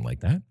watch something like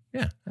that.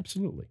 Yeah,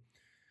 absolutely.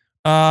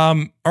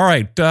 All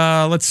right.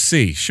 Let's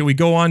see. Should we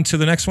go on to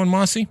the next one,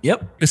 Mossy?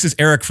 Yep. This is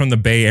Eric from the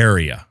Bay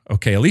Area.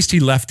 Okay. At least he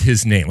left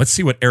his name. Let's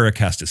see what Eric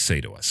has to say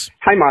to us.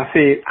 Hi,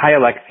 Mossy. Hi,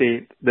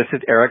 Alexi. This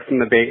is Eric from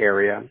the Bay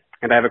Area.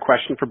 And I have a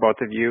question for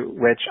both of you,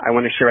 which I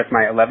want to share with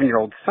my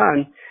 11-year-old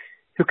son,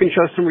 who can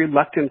show some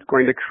reluctance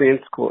going to Korean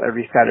school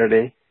every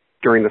Saturday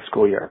during the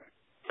school year.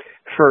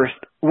 First,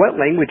 what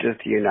languages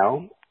do you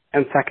know?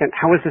 And second,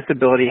 how has this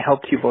ability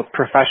helped you both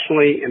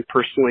professionally and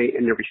personally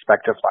in your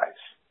respective lives?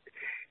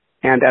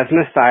 And as an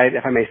aside,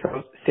 if I may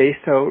say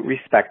so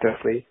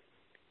respectfully,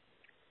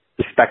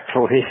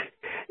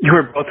 you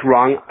are both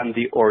wrong on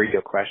the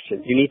Oreo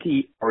question. You need to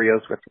eat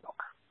Oreos with milk.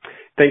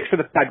 Thanks for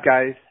the pod,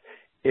 guys.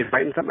 It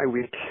brightens up my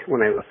week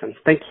when I listen.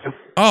 Thank you.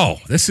 Oh,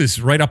 this is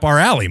right up our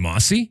alley,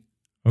 Mossy.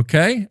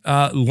 Okay.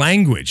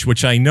 Language,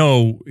 which I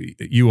know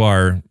you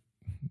are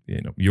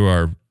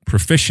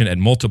proficient at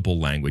multiple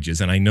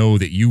languages, and I know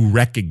that you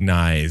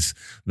recognize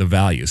the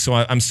value. So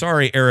I'm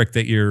sorry, Eric,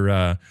 that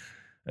your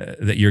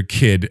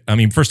kid, I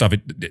mean, first off,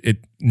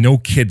 no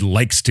kid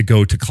likes to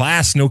go to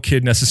class. No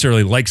kid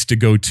necessarily likes to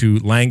go to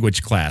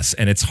language class.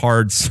 And it's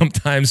hard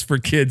sometimes for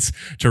kids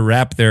to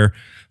wrap their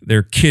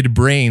kid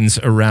brains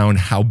around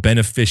how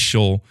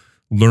beneficial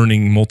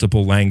learning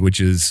multiple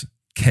languages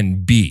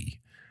can be.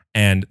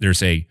 And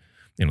there's a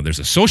there's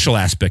a social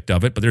aspect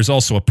of it, but there's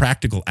also a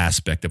practical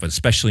aspect of it,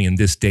 especially in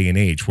this day and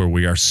age where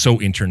we are so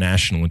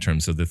international in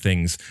terms of the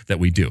things that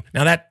we do.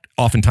 Now, that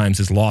oftentimes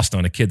is lost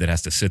on a kid that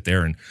has to sit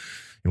there and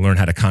learn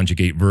how to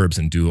conjugate verbs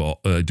and do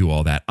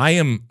all that. I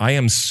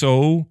am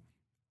so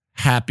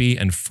happy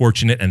and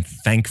fortunate and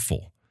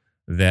thankful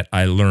that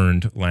I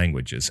learned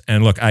languages.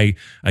 And look, I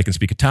can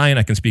speak Italian,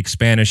 I can speak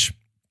Spanish,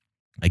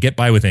 I get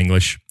by with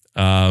English,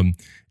 and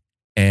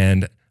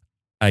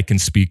I can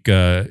speak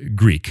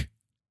Greek.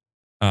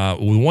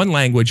 One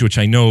language which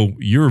I know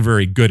you're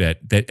very good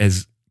at that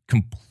has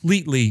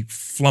completely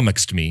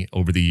flummoxed me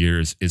over the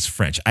years is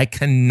French. I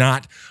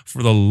cannot,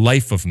 for the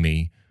life of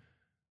me,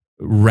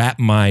 wrap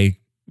my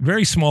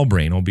very small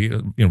brain,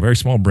 very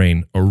small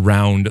brain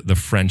around the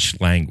French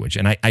language.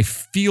 And I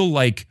feel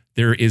like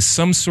there is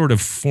some sort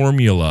of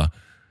formula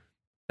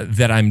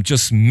that I'm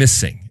just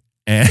missing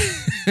and,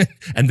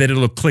 and that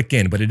it'll click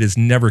in, but it has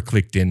never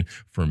clicked in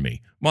for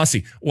me.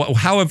 Messi,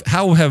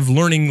 how have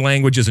learning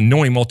languages and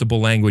knowing multiple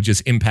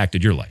languages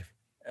impacted your life?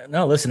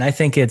 No, listen, I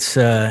think it's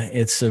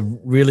a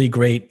really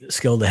great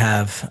skill to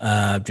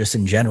have just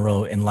in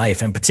general in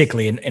life, and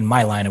particularly in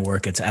my line of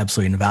work, it's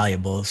absolutely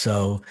invaluable.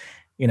 So,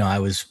 I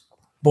was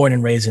born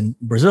and raised in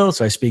Brazil,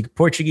 so I speak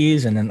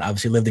Portuguese, and then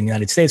obviously lived in the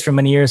United States for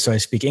many years, so I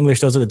speak English.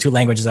 Those are the two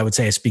languages I would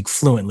say I speak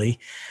fluently.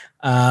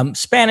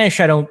 Spanish,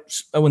 I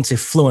wouldn't say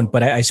fluent,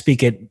 but I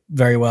speak it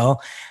very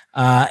well.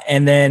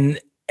 And then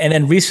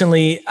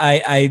recently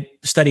I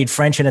studied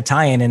French and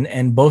Italian,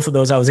 and both of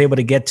those I was able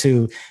to get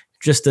to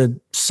just a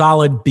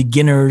solid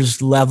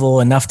beginner's level,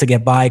 enough to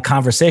get by,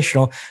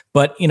 conversational.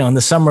 But, in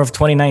the summer of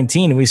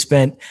 2019, we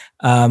spent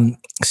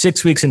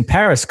 6 weeks in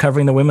Paris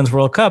covering the Women's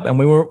World Cup. And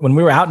when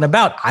we were out and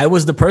about, I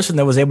was the person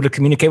that was able to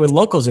communicate with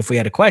locals if we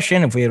had a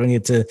question, if we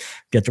needed to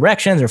get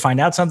directions or find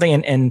out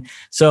something. And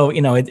so,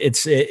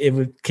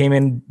 it came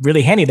in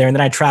really handy there. And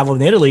then I traveled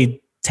in Italy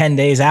 10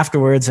 days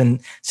afterwards, and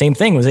same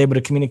thing, was able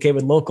to communicate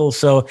with locals.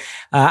 So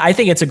I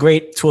think it's a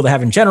great tool to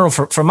have in general.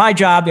 For my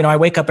job, I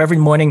wake up every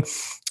morning,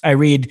 I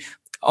read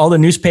all the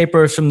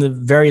newspapers from the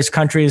various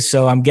countries.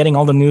 So I'm getting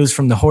all the news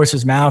from the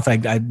horse's mouth.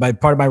 By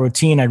part of my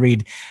routine, I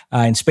read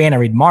in Spain, I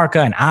read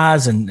Marca and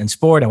AS and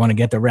Sport. I want to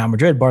get the Real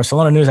Madrid,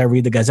 Barcelona news. I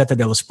read the Gazeta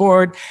dello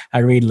Sport. I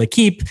read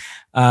L'Equipe.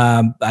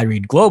 I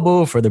read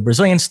Globo for the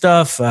Brazilian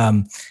stuff.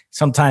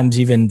 Sometimes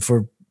even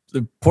for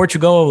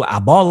Portugal, A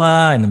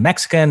Bola, and the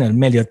Mexican and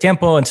Medio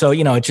Tiempo. And so,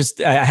 it's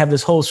just, I have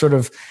this whole sort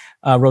of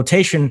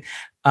rotation.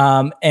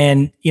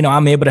 And,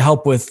 I'm able to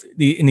help with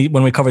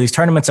when we cover these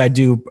tournaments, I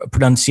do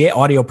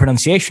audio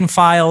pronunciation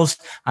files.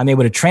 I'm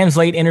able to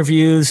translate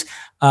interviews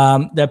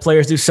that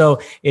players do. So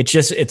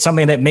it's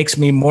something that makes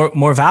me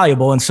more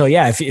valuable. And so,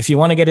 yeah, if you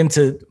want to get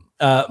into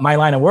my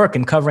line of work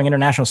and covering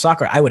international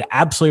soccer, I would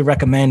absolutely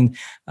recommend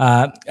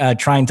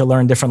trying to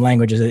learn different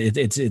languages.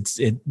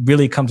 It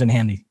really comes in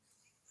handy.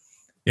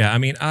 Yeah, I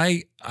mean,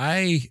 not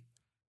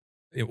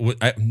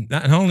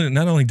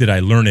only did I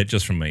learn it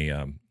just from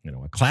a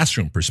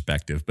classroom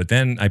perspective, but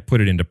then I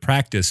put it into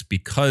practice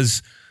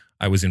because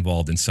I was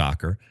involved in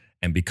soccer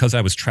and because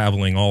I was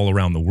traveling all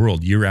around the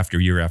world year after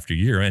year after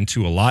year, and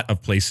to a lot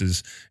of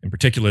places in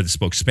particular that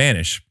spoke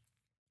Spanish.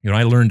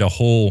 I learned a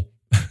whole,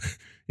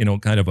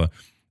 kind of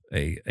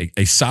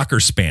a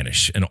soccer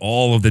Spanish and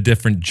all of the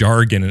different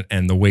jargon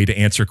and the way to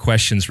answer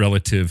questions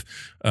relative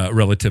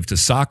to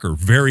soccer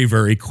very,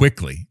 very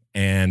quickly.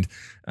 And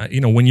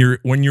when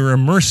you're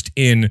immersed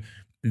in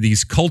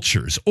these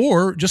cultures,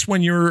 or just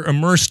when you're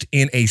immersed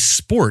in a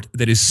sport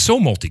that is so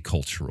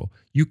multicultural,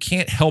 you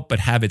can't help but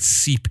have it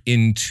seep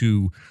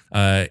into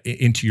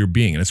your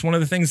being. And it's one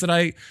of the things that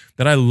I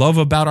love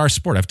about our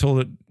sport. I've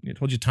told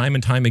you time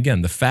and time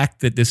again, the fact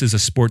that this is a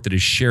sport that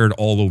is shared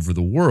all over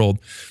the world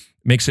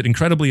makes it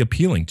incredibly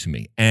appealing to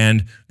me.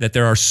 And that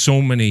there are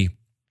so many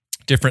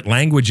different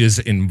languages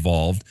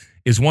involved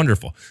is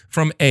wonderful.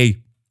 From a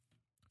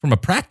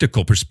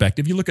practical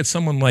perspective, you look at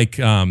someone like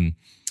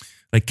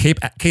Kate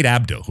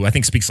Abdo, who I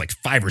think speaks like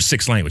 5 or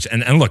 6 languages.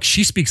 And look,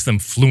 she speaks them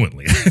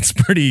fluently.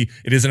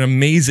 It is an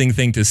amazing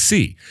thing to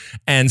see.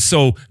 And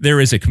so there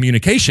is a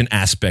communication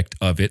aspect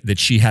of it that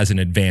she has an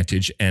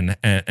advantage and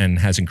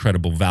has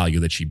incredible value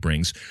that she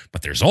brings.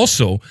 But there's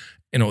also,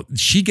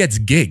 she gets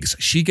gigs,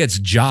 she gets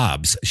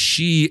jobs,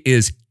 she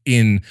is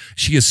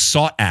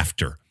sought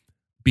after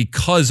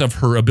because of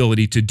her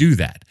ability to do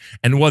that.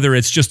 And whether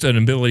it's just an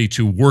ability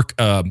to work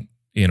a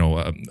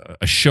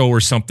show or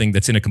something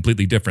that's in a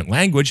completely different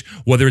language,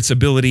 whether it's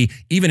ability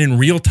even in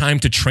real time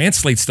to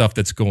translate stuff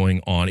that's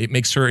going on, it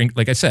makes her,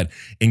 like I said,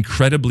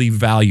 incredibly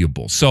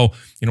valuable. So,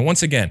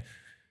 once again,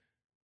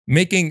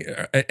 making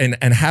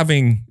and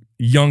having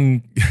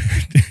young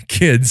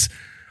kids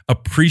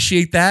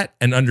appreciate that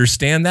and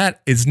understand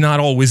that is not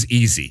always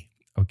easy,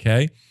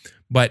 okay?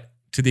 But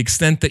to the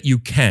extent that you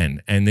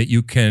can, and that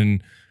you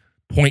can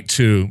point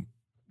to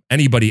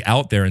anybody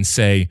out there and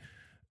say,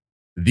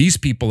 these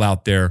people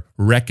out there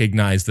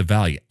recognize the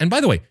value. And by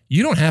the way,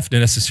 you don't have to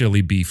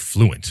necessarily be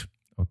fluent,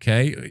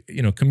 okay?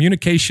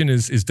 Communication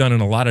is done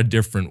in a lot of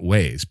different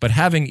ways, but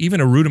having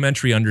even a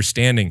rudimentary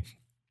understanding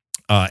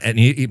and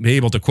be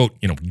able to, quote,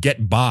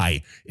 get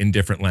by in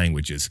different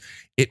languages.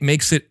 It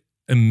makes it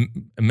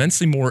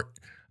immensely more,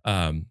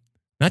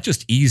 not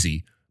just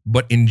easy,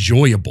 but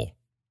enjoyable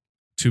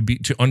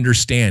to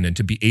understand and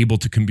to be able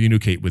to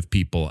communicate with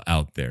people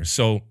out there.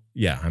 So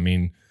yeah, I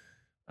mean,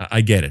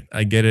 I get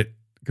it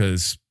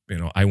because,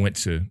 I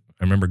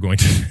remember going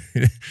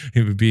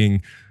to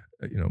being,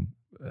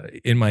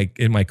 in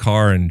my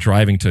car and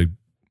driving to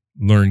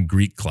learn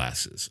Greek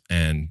classes,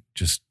 and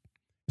just,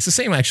 it's the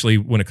same actually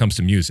when it comes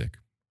to music.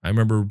 I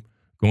remember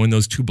going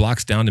those 2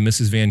 blocks down to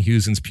Mrs. Van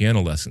Heusen's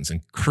piano lessons and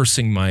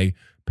cursing my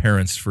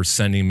parents for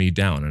sending me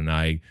down. And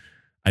I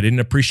didn't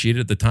appreciate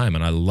it at the time.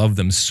 And I love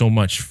them so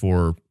much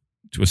for,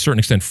 to a certain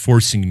extent,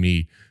 forcing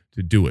me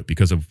to do it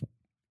because of,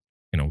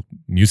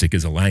 music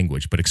is a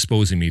language, but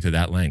exposing me to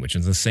that language.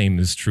 And the same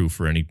is true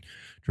for any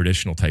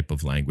traditional type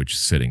of language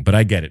sitting. But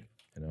I get it.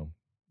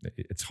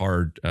 It's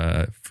hard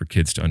for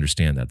kids to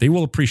understand that. They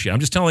will appreciate it. I'm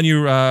just telling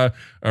you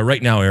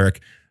right now,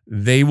 Eric,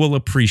 they will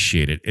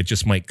appreciate it. It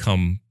just might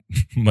come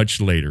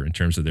much later in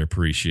terms of their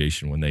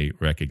appreciation when they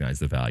recognize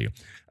the value.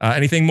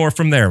 Anything more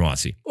from there,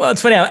 Mossy? Well,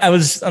 it's funny. I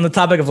was on the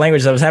topic of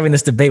languages. I was having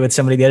this debate with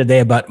somebody the other day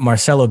about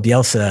Marcelo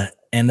Bielsa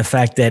and the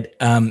fact that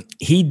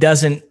he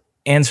doesn't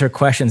answer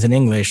questions in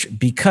English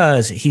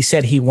because he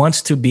said he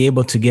wants to be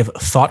able to give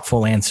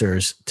thoughtful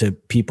answers to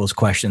people's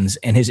questions.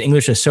 And his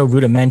English is so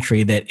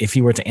rudimentary that if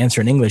he were to answer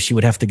in English, he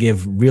would have to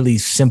give really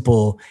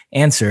simple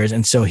answers.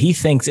 And so he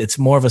thinks it's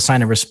more of a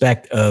sign of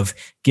respect of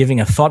giving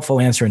a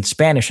thoughtful answer in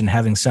Spanish and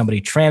having somebody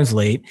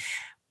translate.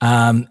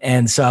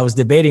 And so I was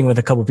debating with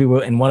a couple of people,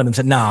 and one of them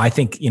said, no, I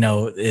think,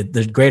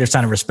 the greater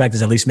sign of respect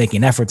is at least making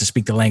an effort to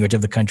speak the language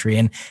of the country.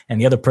 And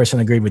the other person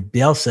agreed with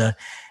Bielsa.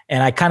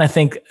 And I kind of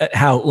think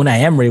how Unai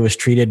Emery was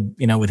treated,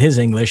 with his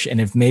English,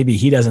 and if maybe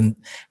he doesn't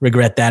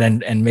regret that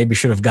and maybe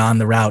should have gone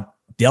the route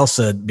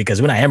Bielsa, because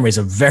Unai Emery is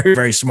a very,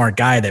 very smart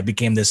guy that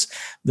became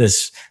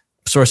this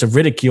source of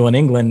ridicule in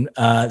England.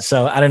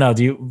 So I don't know.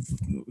 Do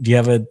you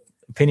have an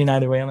opinion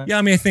either way on that? Yeah,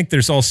 I mean, I think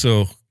there's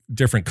also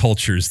different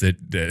cultures that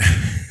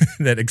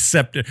that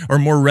accept or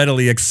more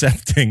readily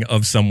accepting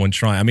of someone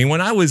trying. I mean,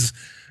 when I was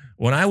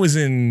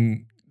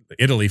in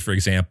Italy, for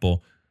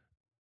example,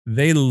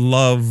 they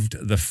loved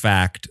the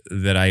fact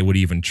that I would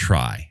even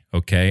try.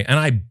 Okay. And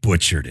I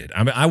butchered it.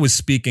 I mean, I was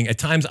speaking, at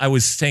times I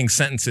was saying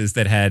sentences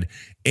that had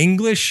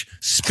English,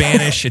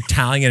 Spanish,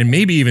 Italian, and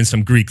maybe even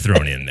some Greek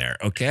thrown in there.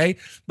 Okay.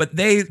 But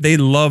they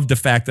loved the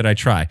fact that I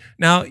try.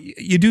 Now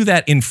you do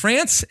that in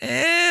France,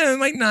 it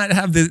might not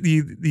have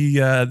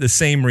the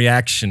same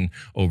reaction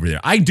over there.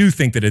 I do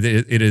think that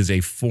it is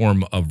a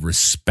form of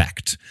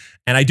respect.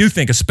 And I do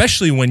think,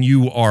 especially when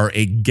you are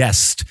a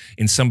guest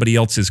in somebody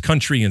else's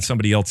country and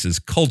somebody else's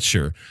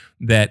culture,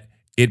 that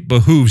it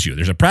behooves you.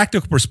 There's a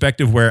practical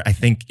perspective where I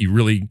think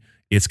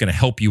it's going to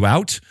help you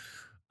out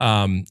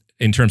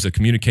in terms of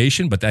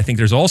communication. But I think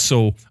there's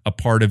also a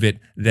part of it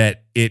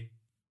that it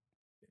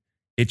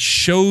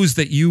shows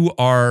that you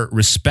are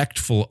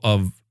respectful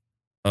of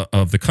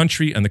the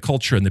country and the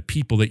culture and the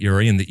people that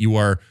you're in, that you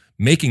are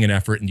making an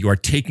effort and you are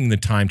taking the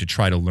time to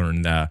try to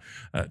learn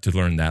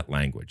that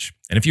language.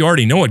 And if you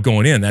already know it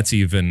going in, that's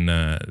even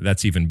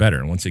better.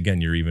 And once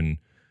again, you're even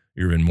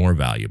more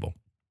valuable.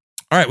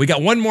 All right, we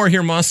got one more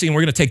here, Mossy, and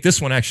we're going to take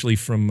this one actually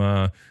from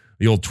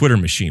the old Twitter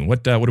machine.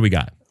 What do we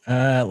got?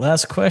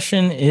 Last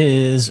question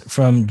is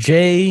from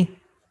Jay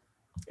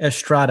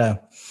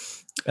Estrada.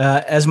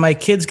 As my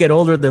kids get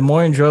older, the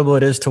more enjoyable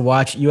it is to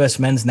watch U.S.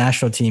 men's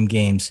national team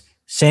games.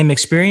 Same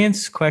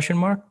experience? ?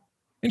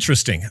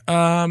 Interesting.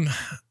 I'm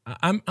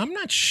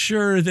not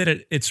sure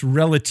that it's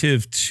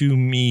relative to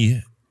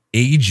me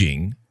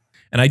aging,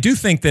 and I do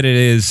think that it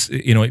is.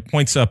 It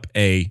points up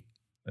a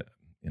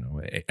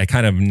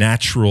kind of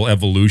natural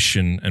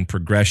evolution and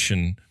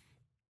progression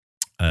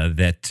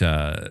that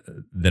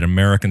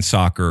American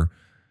soccer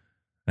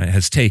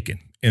has taken.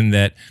 In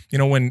that,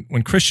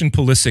 when Christian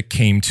Pulisic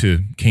came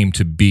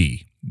to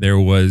be, there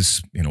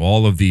was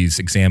all of these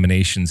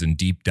examinations and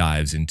deep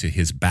dives into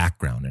his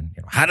background and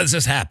how does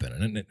this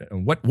happen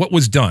and what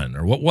was done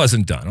or what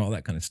wasn't done, all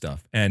that kind of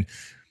stuff. And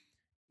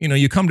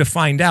you come to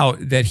find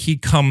out that he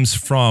comes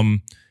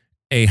from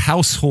a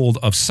household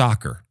of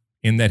soccer,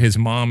 in that his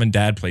mom and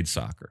dad played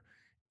soccer,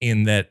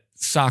 in that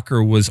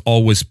soccer was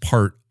always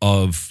part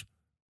of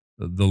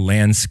the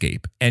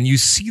landscape. And you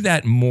see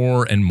that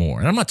more and more.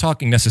 And I'm not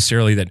talking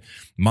necessarily that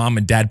mom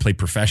and dad play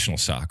professional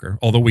soccer,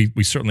 although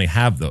we certainly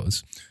have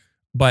those.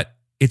 But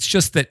it's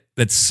just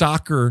that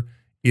soccer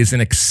is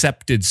an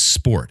accepted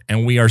sport.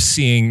 And we are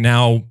seeing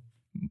now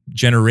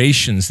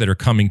generations that are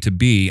coming to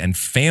be and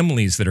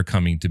families that are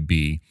coming to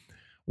be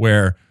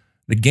where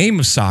the game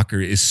of soccer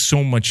is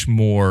so much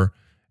more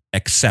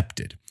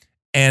accepted.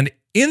 And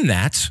in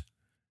that,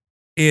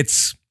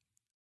 it's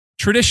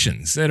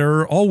traditions that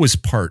are always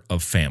part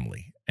of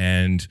family.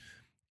 And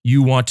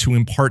you want to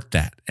impart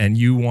that and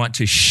you want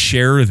to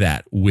share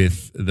that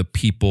with the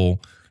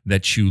people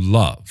that you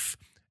love.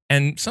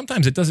 And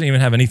sometimes it doesn't even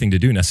have anything to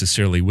do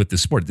necessarily with the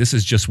sport. This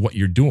is just what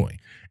you're doing.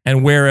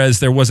 And whereas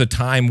there was a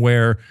time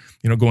where,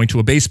 going to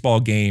a baseball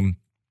game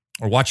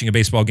or watching a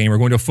baseball game or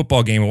going to a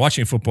football game or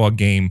watching a football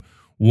game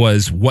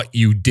was what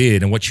you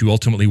did and what you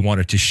ultimately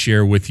wanted to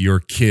share with your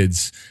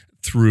kids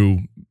through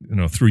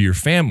your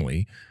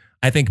family.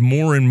 I think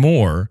more and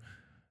more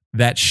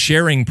that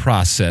sharing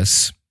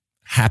process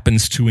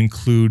happens to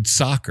include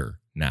soccer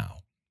now.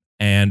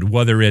 And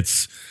whether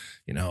it's,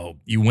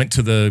 you went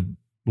to the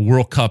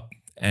World Cup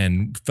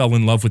and fell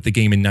in love with the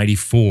game in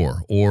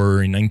 94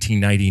 or in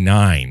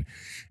 1999,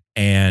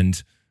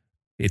 and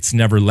it's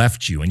never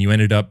left you, and you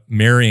ended up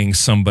marrying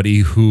somebody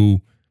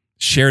who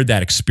shared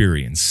that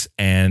experience,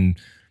 and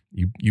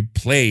you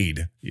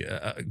played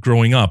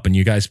growing up, and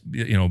you guys,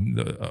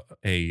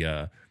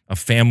 a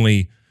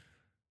family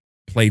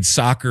played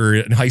soccer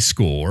in high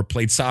school or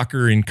played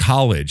soccer in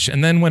college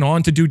and then went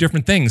on to do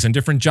different things and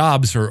different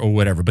jobs or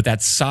whatever. But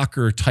that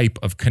soccer type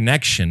of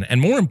connection,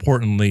 and more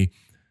importantly,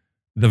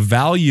 the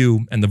value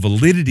and the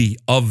validity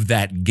of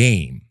that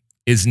game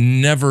is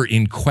never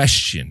in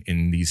question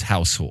in these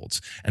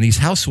households. And these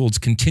households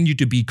continue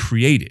to be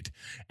created.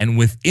 And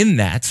within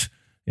that,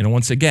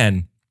 once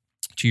again,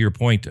 to your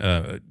point,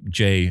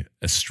 Jay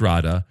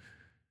Estrada,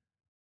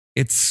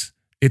 it's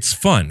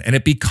fun, and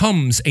it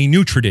becomes a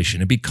new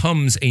tradition. It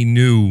becomes a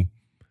new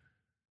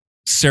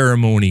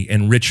ceremony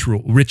and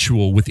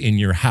ritual within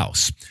your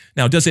house.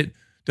 Now, does it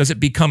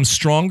become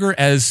stronger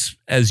as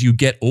you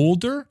get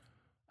older?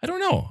 I don't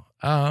know.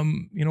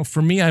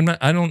 For me,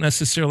 I don't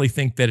necessarily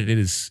think that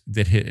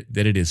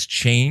it is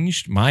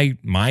changed.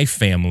 My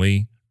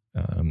family,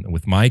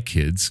 with my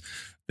kids,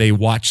 they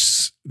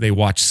watch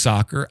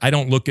soccer. I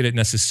don't look at it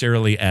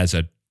necessarily as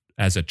a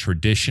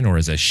tradition or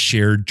as a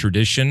shared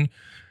tradition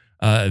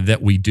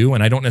that we do,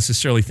 and I don't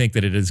necessarily think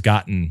that it has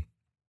gotten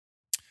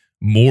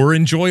more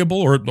enjoyable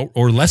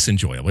or less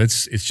enjoyable.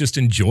 It's just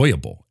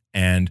enjoyable,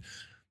 and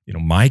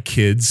my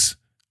kids,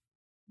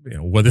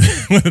 whether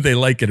they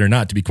like it or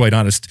not, to be quite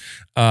honest,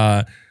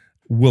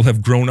 will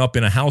have grown up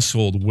in a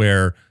household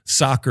where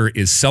soccer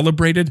is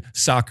celebrated,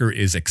 soccer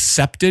is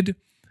accepted,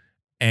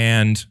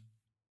 and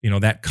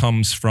that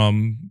comes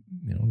from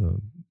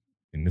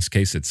in this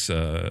case it's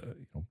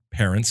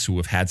parents who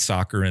have had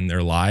soccer in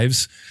their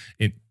lives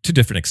to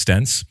different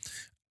extents.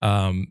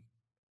 And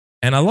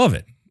I love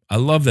it. I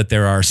love that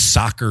there are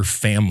soccer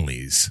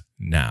families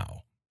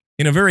now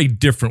in a very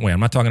different way. I'm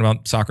not talking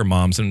about soccer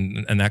moms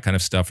and that kind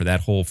of stuff or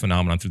that whole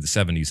phenomenon through the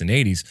 70s and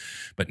 80s.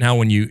 But now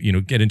when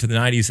you get into the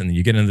 90s and then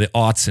you get into the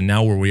aughts and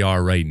now where we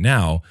are right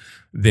now,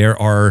 there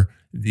are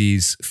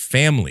these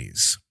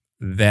families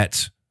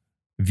that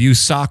view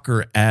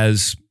soccer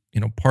as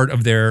part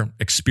of their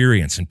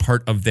experience and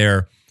part of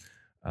their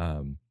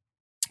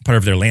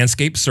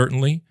landscape,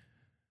 certainly,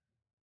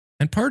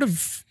 and part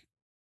of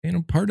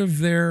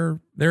their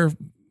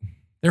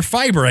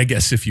fiber, I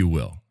guess, if you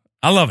will.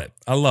 I love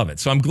it.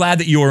 So I'm glad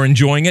that you are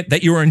enjoying it.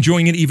 That you are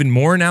enjoying it even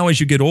more now as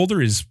you get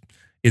older is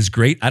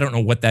great. I don't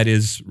know what that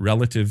is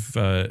relative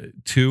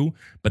to,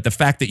 but the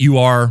fact that you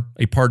are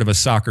a part of a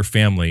soccer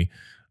family,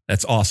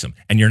 that's awesome.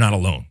 And you're not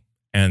alone.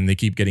 And they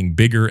keep getting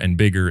bigger and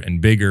bigger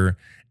and bigger.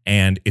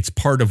 And it's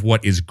part of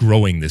what is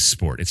growing this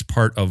sport. It's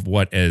part of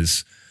what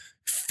is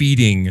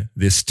feeding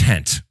this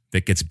tent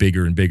that gets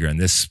bigger and bigger. And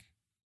this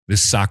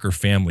soccer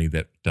family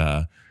that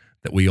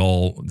we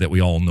all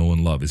know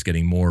and love is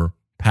getting more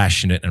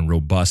passionate and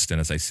robust. And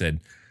as I said,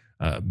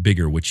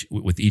 bigger, which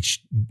with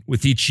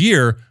each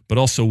year, but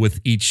also with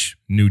each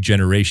new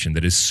generation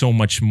that is so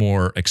much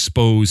more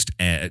exposed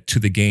to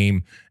the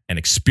game and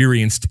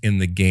experienced in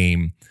the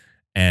game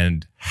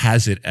and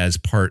has it as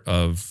part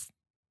of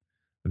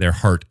their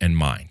heart and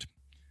mind.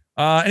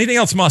 Anything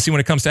else, Mossy,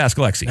 when it comes to Ask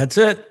Alexi? That's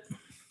it.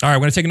 All right,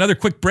 we're going to take another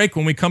quick break.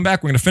 When we come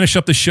back, we're going to finish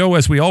up the show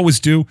as we always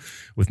do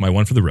with my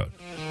one for the road.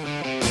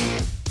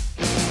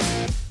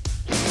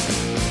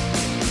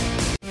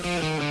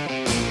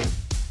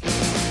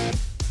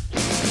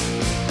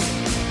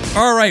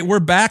 All right, we're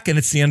back, and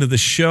it's the end of the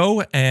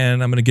show,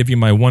 and I'm going to give you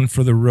my one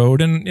for the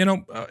road. And,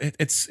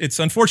 it's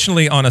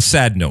unfortunately on a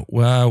sad note.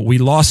 We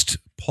lost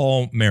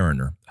Paul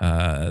Mariner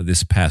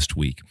this past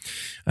week.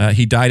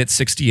 He died at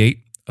 68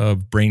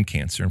 of brain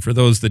cancer. And for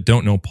those that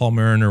don't know, Paul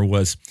Mariner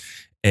was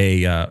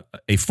a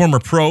former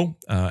pro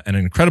and an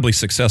incredibly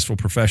successful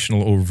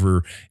professional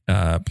over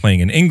playing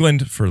in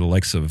England for the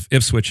likes of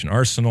Ipswich and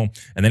Arsenal.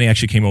 And then he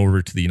actually came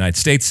over to the United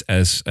States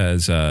as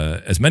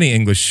many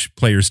English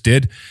players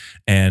did,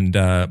 and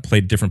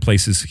played different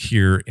places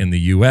here in the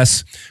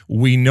U.S.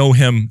 We know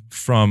him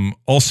from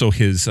also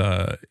his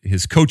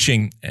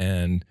coaching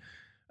and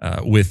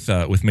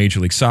with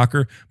Major League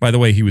Soccer. By the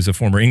way, he was a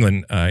former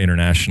England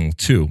international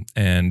too,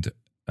 and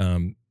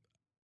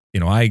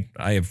I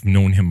have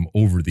known him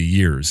over the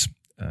years,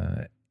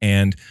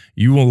 and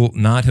you will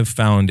not have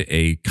found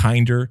a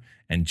kinder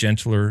and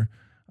gentler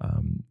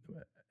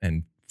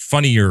and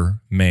funnier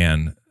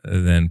man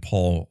than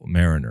Paul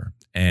Mariner.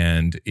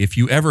 And if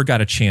you ever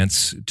got a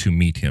chance to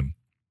meet him,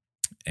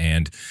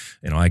 and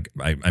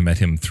I met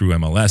him through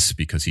MLS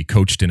because he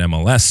coached in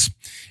MLS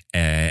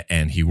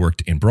and he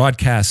worked in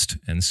broadcast,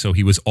 and so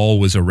he was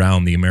always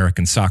around the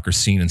American soccer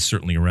scene and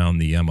certainly around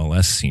the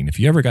MLS scene. If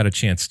you ever got a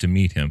chance to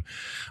meet him,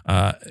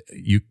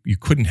 you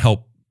couldn't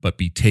help but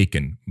be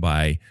taken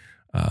by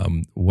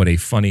what a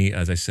funny,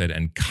 as I said,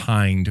 and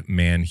kind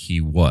man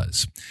he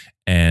was.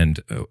 And,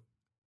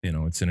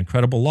 it's an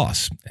incredible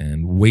loss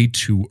and way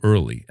too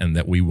early, and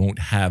that we won't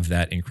have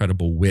that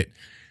incredible wit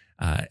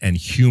and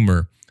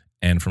humor.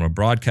 And from a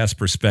broadcast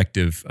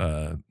perspective,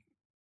 the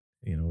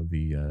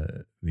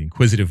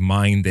inquisitive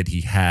mind that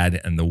he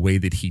had and the way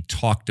that he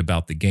talked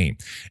about the game.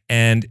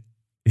 And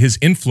his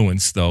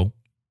influence, though,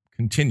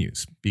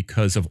 continues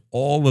because of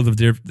all of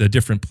the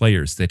different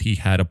players that he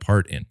had a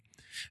part in.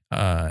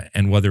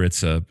 And whether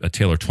it's a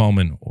Taylor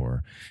Twellman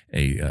or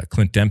a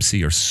Clint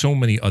Dempsey or so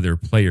many other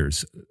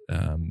players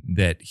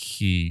that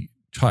he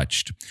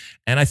touched.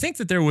 And I think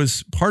that there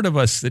was part of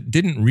us that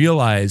didn't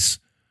realize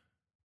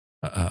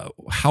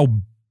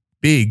how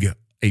big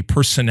a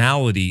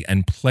personality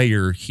and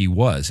player he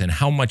was, and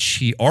how much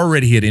he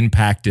already had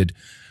impacted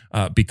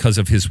because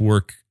of his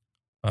work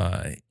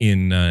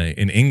in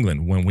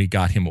England when we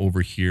got him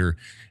over here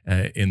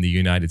in the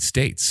United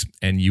States.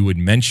 And you would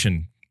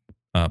mention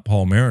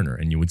Paul Mariner,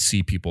 and you would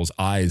see people's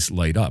eyes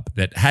light up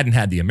that hadn't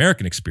had the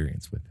American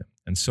experience with him.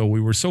 And so we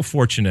were so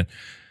fortunate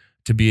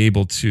to be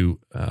able to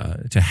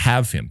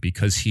have him,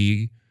 because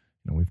he,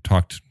 we've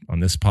talked on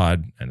this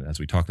pod, and as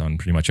we talked on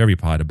pretty much every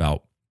pod,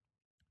 about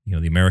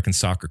the American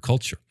soccer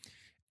culture,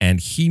 and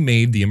he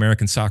made the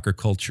American soccer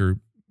culture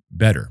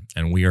better,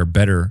 and we are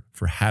better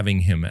for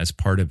having him as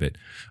part of it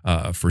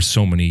for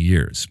so many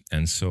years.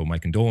 And so my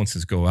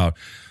condolences go out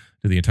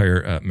to the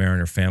entire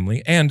Mariner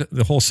family and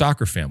the whole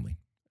soccer family,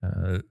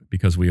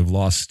 because we have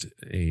lost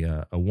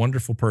a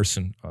wonderful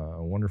person,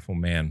 a wonderful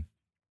man,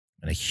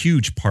 and a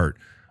huge part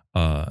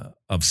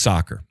of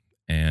soccer.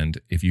 And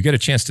if you get a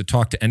chance to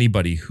talk to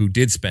anybody who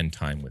did spend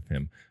time with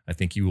him, I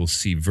think you will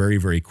see very,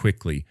 very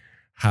quickly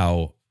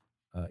how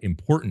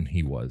important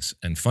he was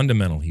and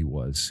fundamental he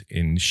was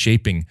in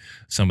shaping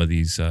some of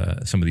these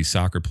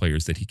soccer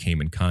players that he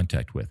came in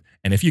contact with.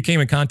 And if you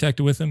came in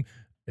contact with him,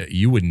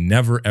 you would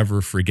never,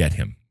 ever forget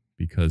him,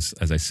 because,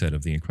 as I said,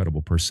 of the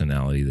incredible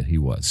personality that he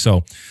was.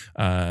 So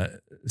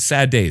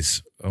sad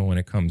days when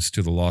it comes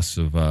to the loss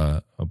of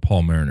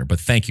Paul Mariner. But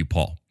thank you,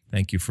 Paul.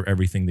 Thank you for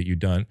everything that you've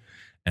done,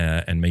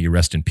 and may you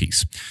rest in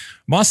peace.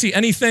 Mossy,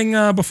 anything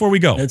before we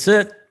go? That's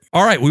it.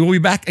 All right, we will be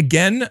back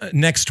again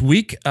next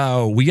week.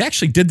 We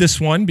actually did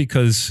this one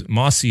because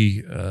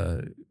Mossy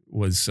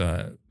was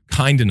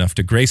kind enough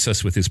to grace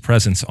us with his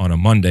presence on a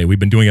Monday. We've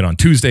been doing it on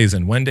Tuesdays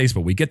and Wednesdays,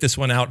 but we get this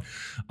one out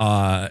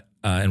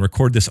and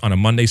record this on a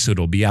Monday, so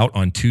it'll be out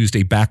on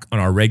Tuesday, back on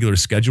our regular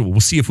schedule.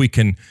 We'll see if we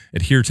can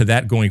adhere to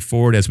that going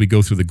forward as we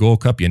go through the Gold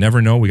Cup. You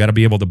never know. We got to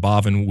be able to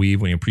bob and weave.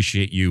 We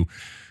appreciate you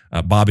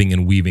bobbing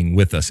and weaving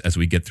with us as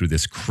we get through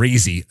this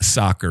crazy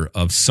soccer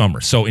of summer.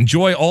 So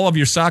enjoy all of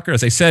your soccer.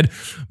 As I said,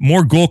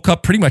 more Gold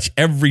Cup pretty much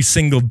every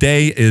single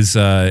day is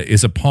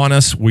upon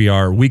us. We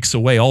are weeks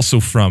away also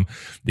from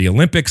the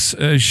Olympics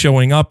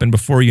showing up, and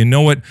before you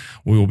know it,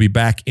 we will be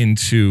back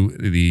into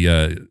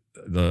the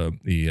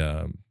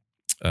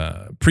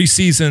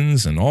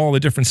preseasons and all the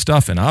different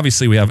stuff. And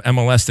obviously we have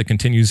MLS that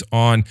continues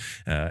on,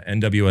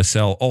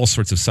 NWSL, all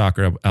sorts of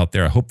soccer out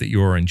there. I hope that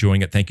you are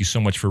enjoying it. Thank you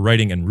so much for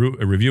writing and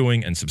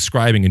reviewing and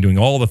subscribing and doing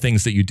all the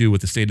things that you do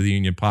with the State of the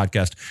Union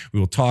podcast. We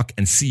will talk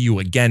and see you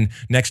again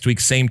next week,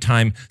 same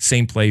time,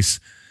 same place.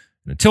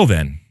 And until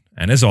then,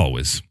 and as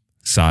always,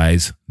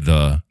 size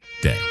the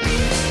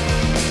day.